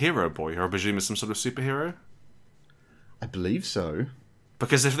 And Hero Boy, who I presume is some sort of superhero? I believe so.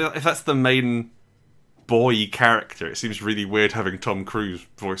 Because if that's the main boy character, it seems really weird having Tom Cruise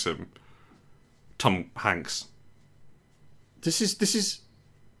voice him. Tom Hanks. This is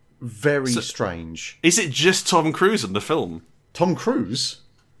very strange. Is it just Tom Cruise in the film? Tom Cruise?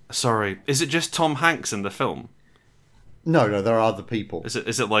 Sorry, is it just Tom Hanks in the film? No, there are other people. Is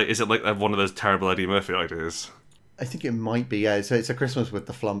it like one of those terrible Eddie Murphy ideas? I think it might be. Yeah, it's a Christmas with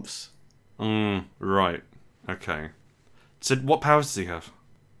the Flumps. Right. Okay. So what powers does he have?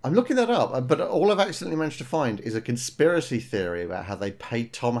 I'm looking that up, but all I've accidentally managed to find is a conspiracy theory about how they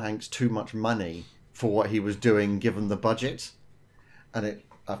paid Tom Hanks too much money for what he was doing given the budget. And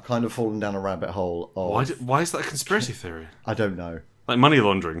I've kind of fallen down a rabbit hole of... Why is that a conspiracy theory? I don't know. Like money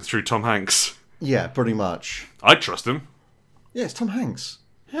laundering through Tom Hanks? Yeah, pretty much. I'd trust him. Yeah, it's Tom Hanks.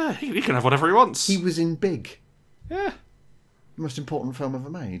 Yeah, he can have whatever he wants. He was in Big. Yeah. The most important film ever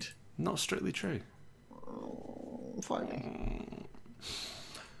made. Not strictly true. Finally.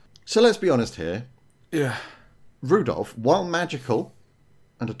 So let's be honest here. Yeah. Rudolph, while magical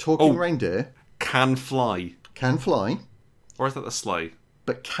and a talking reindeer, can fly. can fly, Or is that the sleigh?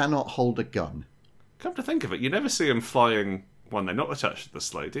 but cannot hold a gun. Come to think of it, you never see him flying when they're not attached to the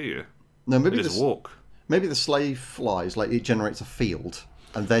sleigh, do you? No, They just walk. maybe the sleigh flies, like it generates a field,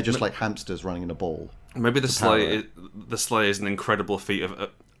 and they're just like hamsters running in a ball. Maybe the sleigh is an incredible feat of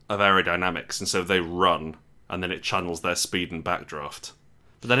aerodynamics, and so they run, and then it channels their speed and backdraft.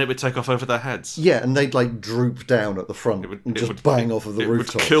 But then it would take off over their heads. Yeah, and they'd like droop down at the front and just bang off of the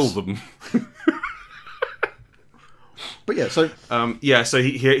rooftops. It would kill them. But yeah, so So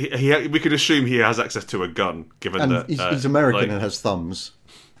he we could assume he has access to a gun, given and that he's American and has thumbs,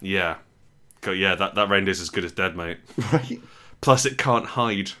 yeah, that reindeer's as good as dead, mate. right? Plus, it can't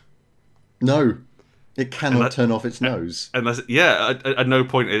hide. No, it cannot turn off its nose. Unless, at no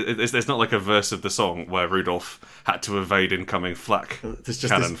point it's not like a verse of the song where Rudolph had to evade incoming flak There's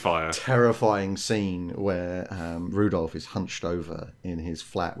just cannon this fire. terrifying scene where Rudolph is hunched over in his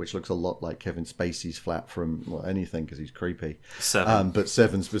flat, which looks a lot like Kevin Spacey's flat from anything because he's creepy. Seven. But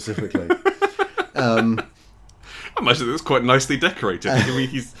Seven specifically. I imagine it was quite nicely decorated. I mean,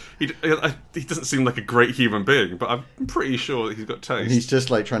 he doesn't seem like a great human being, but I'm pretty sure that he's got taste. He's just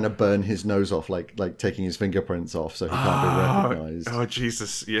like trying to burn his nose off, like taking his fingerprints off so he can't be recognised. Oh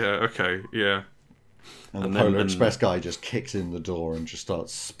Jesus! Yeah. Okay. Yeah. And the Polar Express guy just kicks in the door and just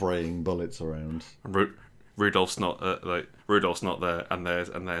starts spraying bullets around. Rudolph's not there, and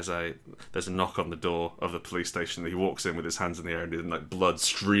there's a knock on the door of the police station. He walks in with his hands in the air and like blood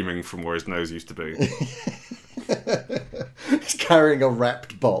streaming from where his nose used to be. He's carrying a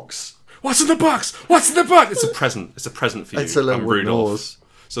wrapped box. What's in the box? What's in the box? It's a present. It's a present for you. It's a little wooden Rudolph. horse.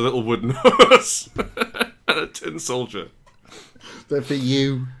 It's a little wooden horse and a tin soldier. They're for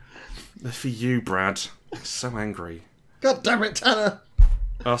you. They're for you, Brad. I'm so angry. God damn it, Tanner!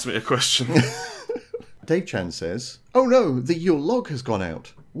 Ask me a question. Dave Chan says, "Oh no, the Yule log has gone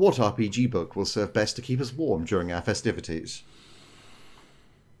out. What RPG book will serve best to keep us warm during our festivities?"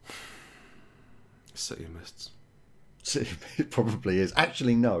 City of Mists. It probably is.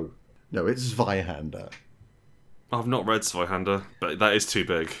 Actually, no. No, it's Zweihander. I've not read Zweihander, but that is too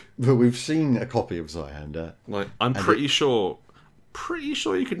big. But we've seen a copy of Zweihander. Like, I'm pretty sure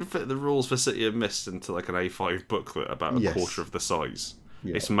you can fit the rules for City of Mist into like an A5 booklet about a quarter of the size.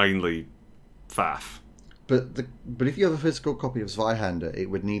 Yeah. It's mainly faff. But if you have a physical copy of Zweihander, it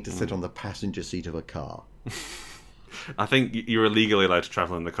would need to sit on the passenger seat of a car. I think you're illegally allowed to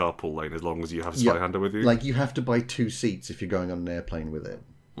travel in the carpool lane as long as you have Zweihander with you. Like, you have to buy 2 seats if you're going on an airplane with it.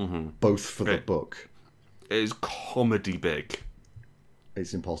 Mm-hmm. Both for the book. It is comedy big.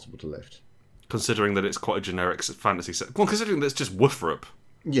 It's impossible to lift. Considering that it's quite a generic fantasy set. Well, considering that it's just Wooferup.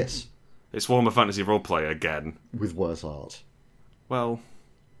 Yes. It's Warhammer Fantasy Roleplay again. With worse art. Well,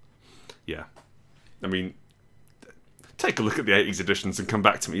 yeah. I mean, take a look at the 80s editions and come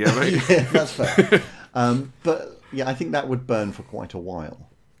back to me, yeah, mate? Yeah, that's fair. But, yeah, I think that would burn for quite a while.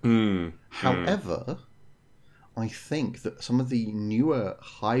 However, I think that some of the newer,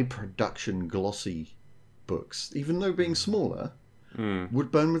 high-production, glossy books, even though being smaller,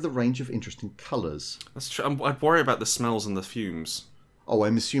 would burn with a range of interesting colours. That's true. I'd worry about the smells and the fumes. Oh,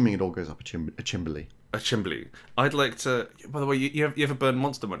 I'm assuming it all goes up a chimbley. A chimbley. I'd like to... By the way, you ever burn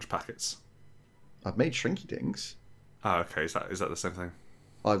Monster Munch packets? I've made Shrinky Dinks. Oh, okay. Is that the same thing?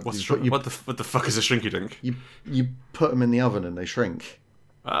 What the fuck is a shrinky dink? You put them in the oven and they shrink.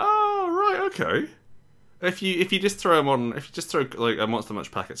 Oh, right, okay. If you just throw like a Monster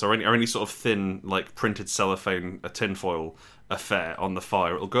Munch packets or any sort of thin like printed cellophane, a tinfoil affair on the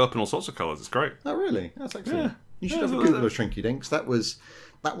fire, it'll go up in all sorts of colours. It's great. Oh, really? That's excellent. Yeah. You should have a Google of shrinky dinks. That was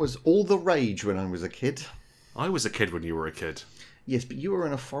all the rage when I was a kid. I was a kid when you were a kid. Yes, but you were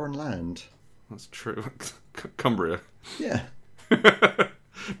in a foreign land. That's true. Cumbria. Yeah.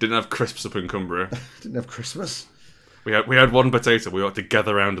 Didn't have crisps up in Cumbria. Didn't have Christmas. We had one potato. We ought to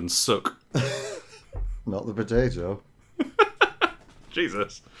gather round and suck. Not the potato.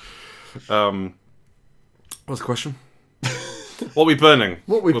 Jesus. What's the question? What are we burning?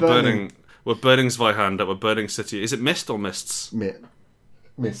 We're burning? We're burning Zweihander. We're burning City. Is it Mist or Mists?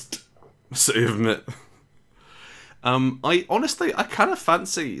 Mist. City of Mitt. I honestly kind of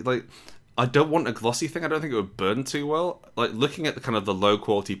fancy, like, I don't want a glossy thing. I don't think it would burn too well. Like, looking at the kind of the low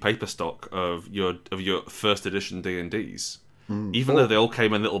quality paper stock of your first edition D&Ds, even though they all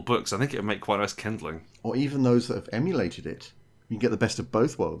came in little books, I think it would make quite nice kindling. Or even those that have emulated it. You get the best of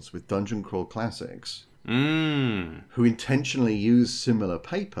both worlds with Dungeon Crawl Classics, who intentionally use similar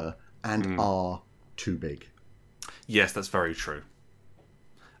paper and are too big. Yes, that's very true.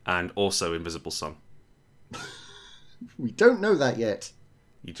 And also Invisible Sun. We don't know that yet.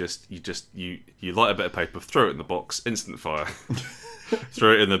 You light a bit of paper, throw it in the box, instant fire.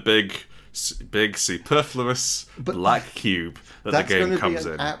 Throw it in the big superfluous black cube that the game comes in. That's going to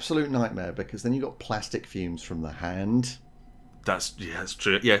be an absolute nightmare because then you got plastic fumes from the hand. That's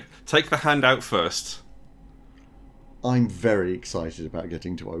true. Yeah, take the hand out first. I'm very excited about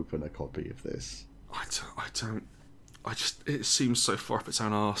getting to open a copy of this. It seems so far up its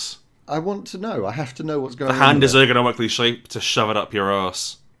own arse. I want to know. I have to know what's going on. The hand is ergonomically shaped to shove it up your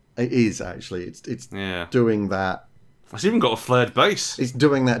arse. It is, actually. It's doing that. It's even got a flared base. It's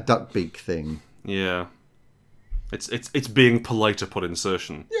doing that duck beak thing. Yeah. It's being polite upon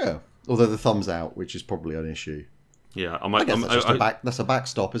insertion. Yeah. Although the thumb's out, which is probably an issue. Yeah. That's a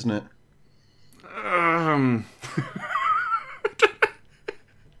backstop, isn't it?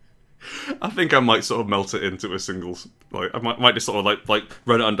 I think I might sort of melt it into a single. Like I might just sort of like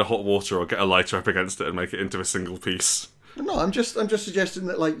run it under hot water or get a lighter up against it and make it into a single piece. No, I'm just suggesting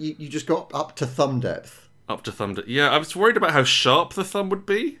that like you just got up to thumb depth. Up to thumb depth. Yeah, I was worried about how sharp the thumb would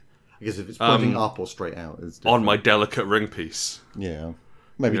be. Because if it's pointing up or straight out, it's different. On my delicate ring piece. Yeah,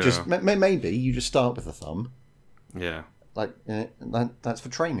 maybe you just start with the thumb. Yeah, like that's for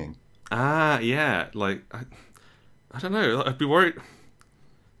training. Yeah, like I don't know. I'd be worried.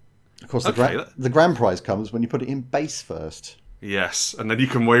 Of course, the grand prize comes when you put it in base first. Yes, and then you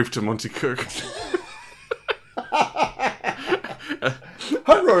can wave to Monty Cook.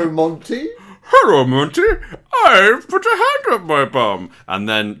 Hello, Monty. Hello, Monty. I've put a hand up my bum. And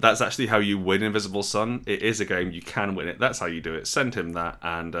then that's actually how you win Invisible Sun. It is a game. You can win it. That's how you do it. Send him that,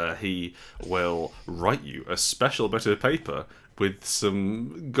 and he will write you a special bit of paper with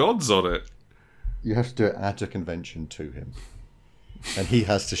some gods on it. You have to do it at a convention to him. And he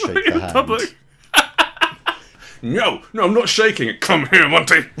has to shake the hand. Public. No, I'm not shaking it. Come here,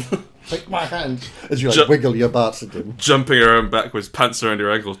 Monty. Take my hand. As you wiggle your butts at him. Jumping around backwards, pants around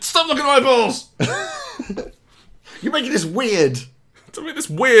your ankles. Stop looking at my balls! You're making this weird. Don't make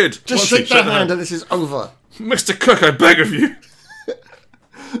this weird. Just shake the hand and this is over. Mr. Cook, I beg of you.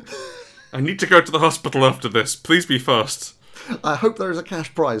 I need to go to the hospital after this. Please be fast. I hope there is a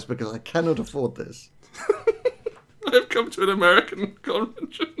cash prize because I cannot afford this. I've come to an American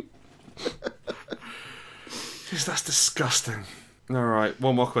convention. Jeez, that's disgusting. Alright,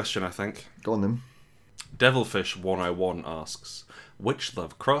 one more question, I think. Go on then. Devilfish 101 asks, which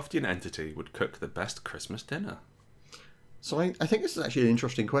Lovecraftian entity would cook the best Christmas dinner? So I think this is actually an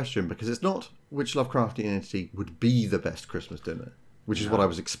interesting question because it's not which Lovecraftian entity would be the best Christmas dinner, which is what I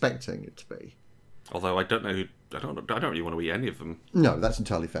was expecting it to be. Although I don't know I don't really want to eat any of them. No, that's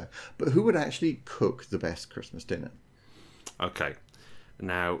entirely fair. But who would actually cook the best Christmas dinner? Okay.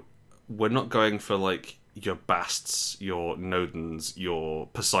 Now, we're not going for like your Basts, your Nodens, your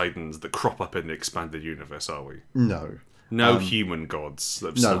Poseidons that crop up in the expanded universe, are we? No. No human gods.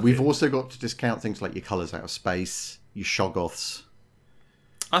 No, we've also got to discount things like your Colours Out of Space, your Shoggoths.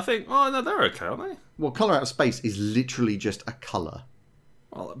 I think, no, they're okay, aren't they? Well, Colour Out of Space is literally just a colour.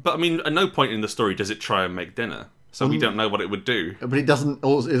 Well, but I mean, at no point in the story does it try and make dinner, so we don't know what it would do. But it doesn't.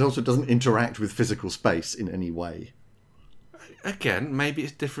 It also doesn't interact with physical space in any way. Again, maybe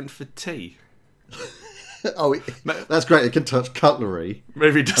it's different for tea. That's great. It can touch cutlery.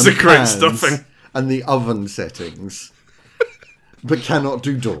 Maybe it does a great stuffing and the oven settings, but cannot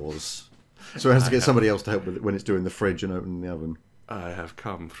do doors. So it has to get somebody else to help with it when it's doing the fridge and opening the oven. I have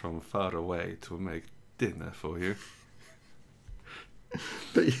come from far away to make dinner for you.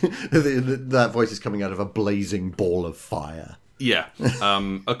 But that voice is coming out of a blazing ball of fire. Yeah.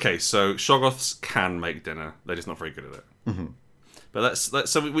 Okay, so Shoggoths can make dinner. They're just not very good at it. Mm-hmm. But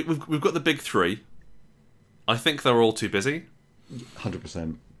so we've got the big three. I think they're all too busy.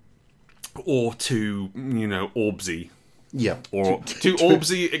 100%. Or too, orbsy. Yeah. Or too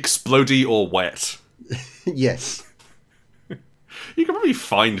orbsy, explodey, or wet. Yes. You can probably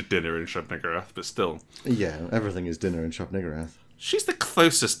find dinner in Shub Niggurath, but still. Yeah, everything is dinner in Shub Niggurath. She's the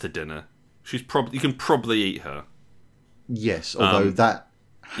closest to dinner. You can probably eat her. Yes, although that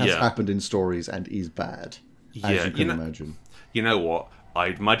has happened in stories and is bad, as you can imagine. You know what?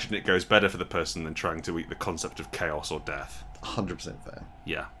 I'd imagine it goes better for the person than trying to eat the concept of chaos or death. 100% fair.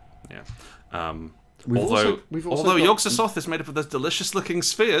 Yeah. We've also although Yogg-Sothoth is made up of those delicious-looking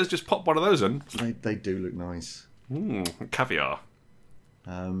spheres, just pop one of those in. They do look nice. Caviar.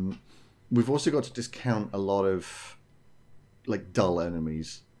 We've also got to discount a lot of dull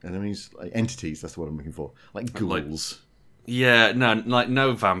enemies, like entities. That's what I'm looking for, like ghouls.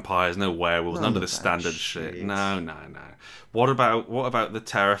 No vampires, no werewolves, none of the standard shit. No. What about the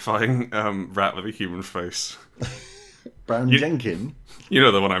terrifying rat with a human face? Brown Jenkin. You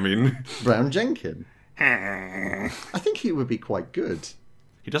know the one I mean. Brown Jenkin. I think he would be quite good.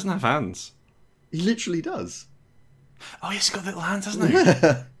 He doesn't have hands. He literally does. Oh, he's got little hands, hasn't he?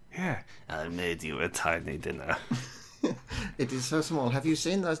 Yeah. I made you a tiny dinner. It is so small. Have you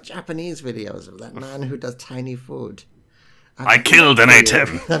seen those Japanese videos of that man who does tiny food? I killed and ate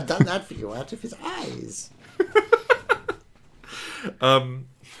him. I've done that for you out of his eyes.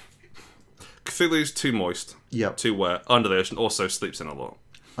 Cthulhu's too moist. Yep. Too wet. Under the ocean. Also sleeps in a lot.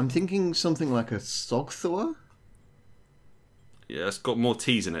 I'm thinking something like a Sogthor. Yeah, it's got more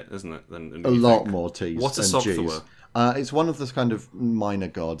T's in it, isn't it? Than a lot more T's. What's a Sogthor? It's one of the kind of minor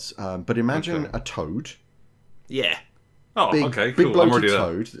gods. But imagine a toad. Yeah. Oh, okay, cool. Big I'm bloated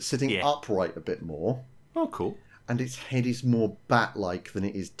toad that's sitting upright a bit more. Oh, cool. And its head is more bat-like than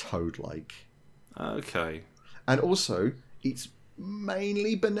it is toad-like. Okay. And also, it's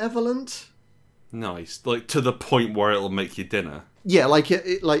mainly benevolent. Nice. Like, to the point where it'll make you dinner. Yeah, like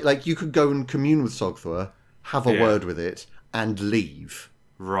you could go and commune with Sogthor, have a word with it, and leave.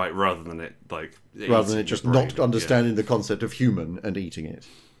 Right, rather than it just not understanding the concept of human and eating it.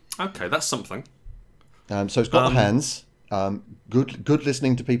 Okay, that's something. So it's got the hands. Good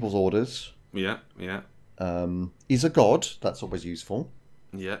listening to people's orders. Yeah. Is a god. That's always useful.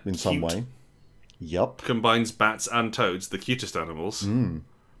 Yeah. In some way. Yup. Combines bats and toads, the cutest animals.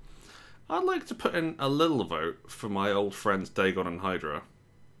 I'd like to put in a little vote for my old friends Dagon and Hydra.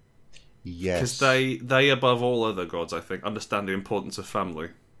 Yes. Because they, above all other gods, I think, understand the importance of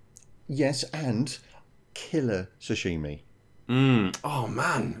family. Yes, and killer sashimi. Oh,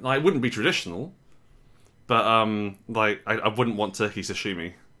 man. Like, it wouldn't be traditional. But, I wouldn't want turkey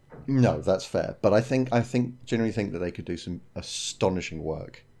sashimi. No, that's fair. But I generally think that they could do some astonishing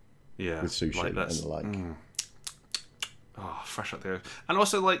work. Yeah. With sushi and the like. Oh, fresh out the oven. And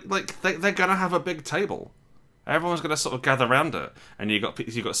also, they're going to have a big table. Everyone's going to sort of gather around it. And you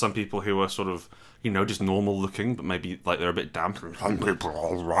got some people who are sort of, just normal looking, but maybe, they're a bit damp. Some people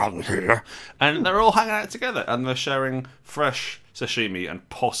all around here. And they're all hanging out together. And they're sharing fresh sashimi and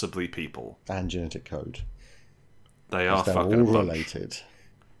possibly people. And genetic code. They are they're fucking all related.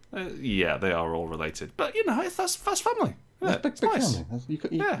 Yeah, they are all related. But, that's family. Yeah, that's big nice. Family.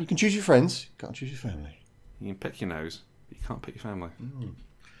 You can choose your friends. You can't choose your family. You can pick your nose. You can't pick your family.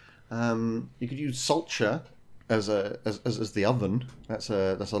 You could use Saltcha as the oven. That's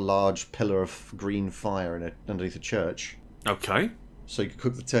a large pillar of green fire underneath a church. Okay. So you could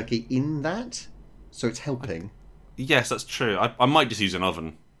cook the turkey in that. So it's helping. Yes, that's true. I might just use an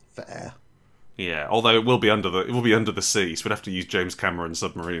oven. Fair. Yeah, although it will be under the sea, so we'd have to use James Cameron's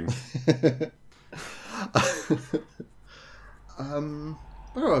submarine.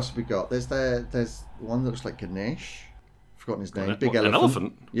 Where else have we got? There's one that looks like Ganesh. I've forgotten his name. Big elephant. An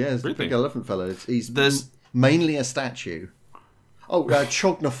elephant? Yeah, there's really? a big elephant fellow. There's mainly a statue. Oh,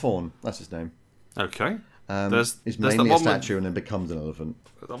 Chognathorn. That's his name. Okay. He's mainly a statue and then becomes an elephant.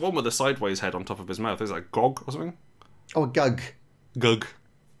 The one with the sideways head on top of his mouth. Is that Gog or something? Oh, a Gug. Gug.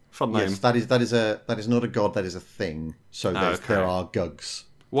 Fun name. Yes, that is not a god. That is a thing. So there are Gugs.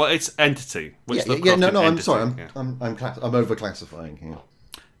 Well, it's entity. No. I'm sorry. I'm over classifying here.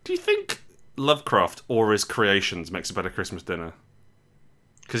 Do you think Lovecraft or his creations makes a better Christmas dinner?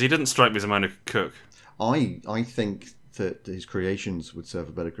 Because he didn't strike me as a man who could cook. I think that his creations would serve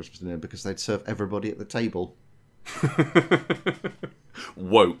a better Christmas dinner because they'd serve everybody at the table.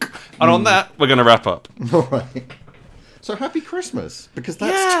 Woke. And on that, we're going to wrap up. All right. So happy Christmas, because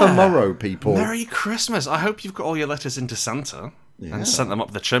that's tomorrow, people. Merry Christmas. I hope you've got all your letters into Santa and sent them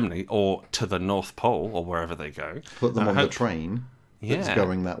up the chimney or to the North Pole or wherever they go. Put them on the train that's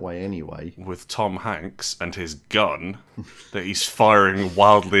going that way anyway. With Tom Hanks and his gun that he's firing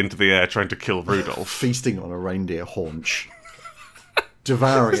wildly into the air trying to kill Rudolph. Feasting on a reindeer haunch.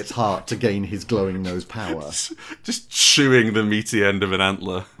 Devouring its heart to gain his glowing nose power. Just chewing the meaty end of an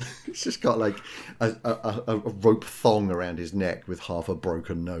antler. He's just got like a rope thong around his neck with half a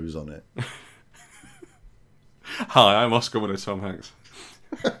broken nose on it. Hi, I'm Oscar Winner Tom Hanks.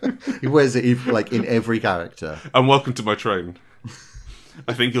 He wears it in every character. And welcome to my train.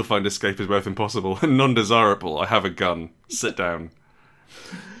 I think you'll find escape is both impossible and non-desirable. I have a gun. Sit down.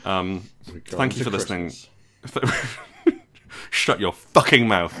 Thank you for listening. Shut your fucking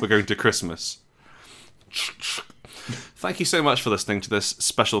mouth. We're going to Christmas. Thank you so much for listening to this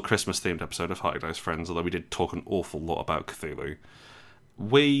special Christmas-themed episode of Hearty Dice Friends, although we did talk an awful lot about Cthulhu.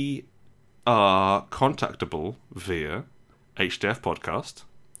 We are contactable via HDF Podcast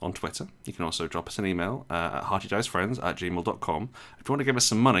on Twitter. You can also drop us an email at heartydicefriends@gmail.com if you want to give us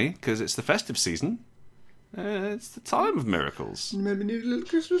some money, because it's the festive season. It's the time of miracles. Maybe need a little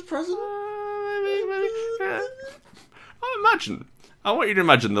Christmas present? I want you to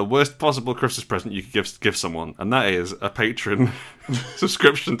imagine the worst possible Christmas present you could give someone, and that is a Patreon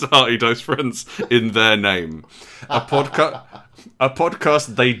subscription to Hearty Dice Friends in their name. A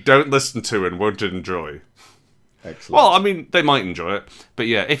podcast they don't listen to and won't enjoy. Excellent. Well, I mean, they might enjoy it, but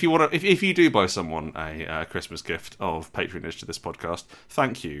yeah, if you do buy someone a Christmas gift of patronage to this podcast,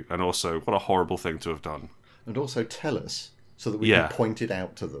 thank you, and also what a horrible thing to have done. And also tell us so that we can point it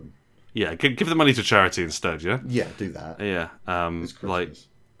out to them. Yeah, give the money to charity instead. Yeah. Yeah, do that. Yeah. It's Christmas.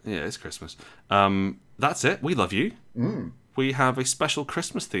 It's Christmas. That's it. We love you. We have a special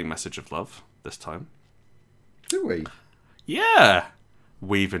Christmas theme message of love this time. Do we? Yeah.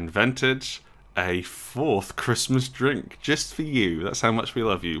 We've invented a fourth Christmas drink just for you. That's how much we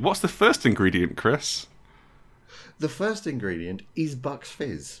love you. What's the first ingredient, Chris? The first ingredient is Bucks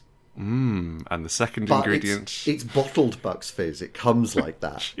Fizz. And the second ingredient... It's bottled Bucks Fizz. It comes like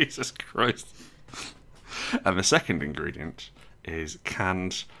that. Jesus Christ. And the second ingredient is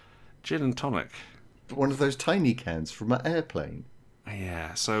canned gin and tonic. One of those tiny cans from an airplane.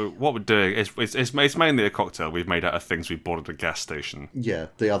 Yeah, so what we're doing is it's mainly a cocktail we've made out of things we bought at a gas station. Yeah,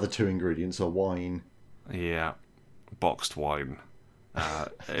 the other two ingredients are wine. Yeah, boxed wine.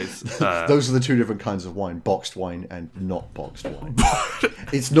 Those are the two different kinds of wine: boxed wine and not boxed wine.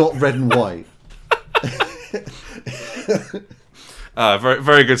 It's not red and white. Very,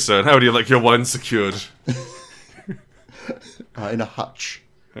 very good, sir. And how do you like your wine secured? In a hutch.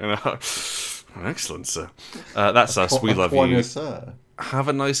 Excellent, sir. That's us. We love you. Sir. Have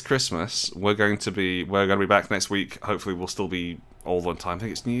a nice Christmas. We're going to be back next week. Hopefully, we'll still be all on time. I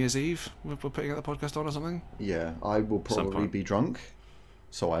think it's New Year's Eve. We're putting out the podcast on or something. Yeah, I will probably be drunk.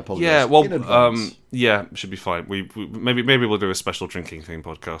 So I apologize. Yeah, well, in advance. should be fine. We maybe we'll do a special drinking theme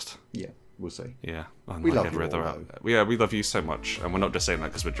podcast. Yeah, we'll see. Yeah, we love you all, yeah, we love you so much, and we're not just saying that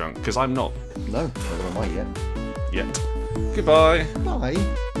because we're drunk. Because I'm not. No, neither am I yet. Yet. Goodbye. Bye.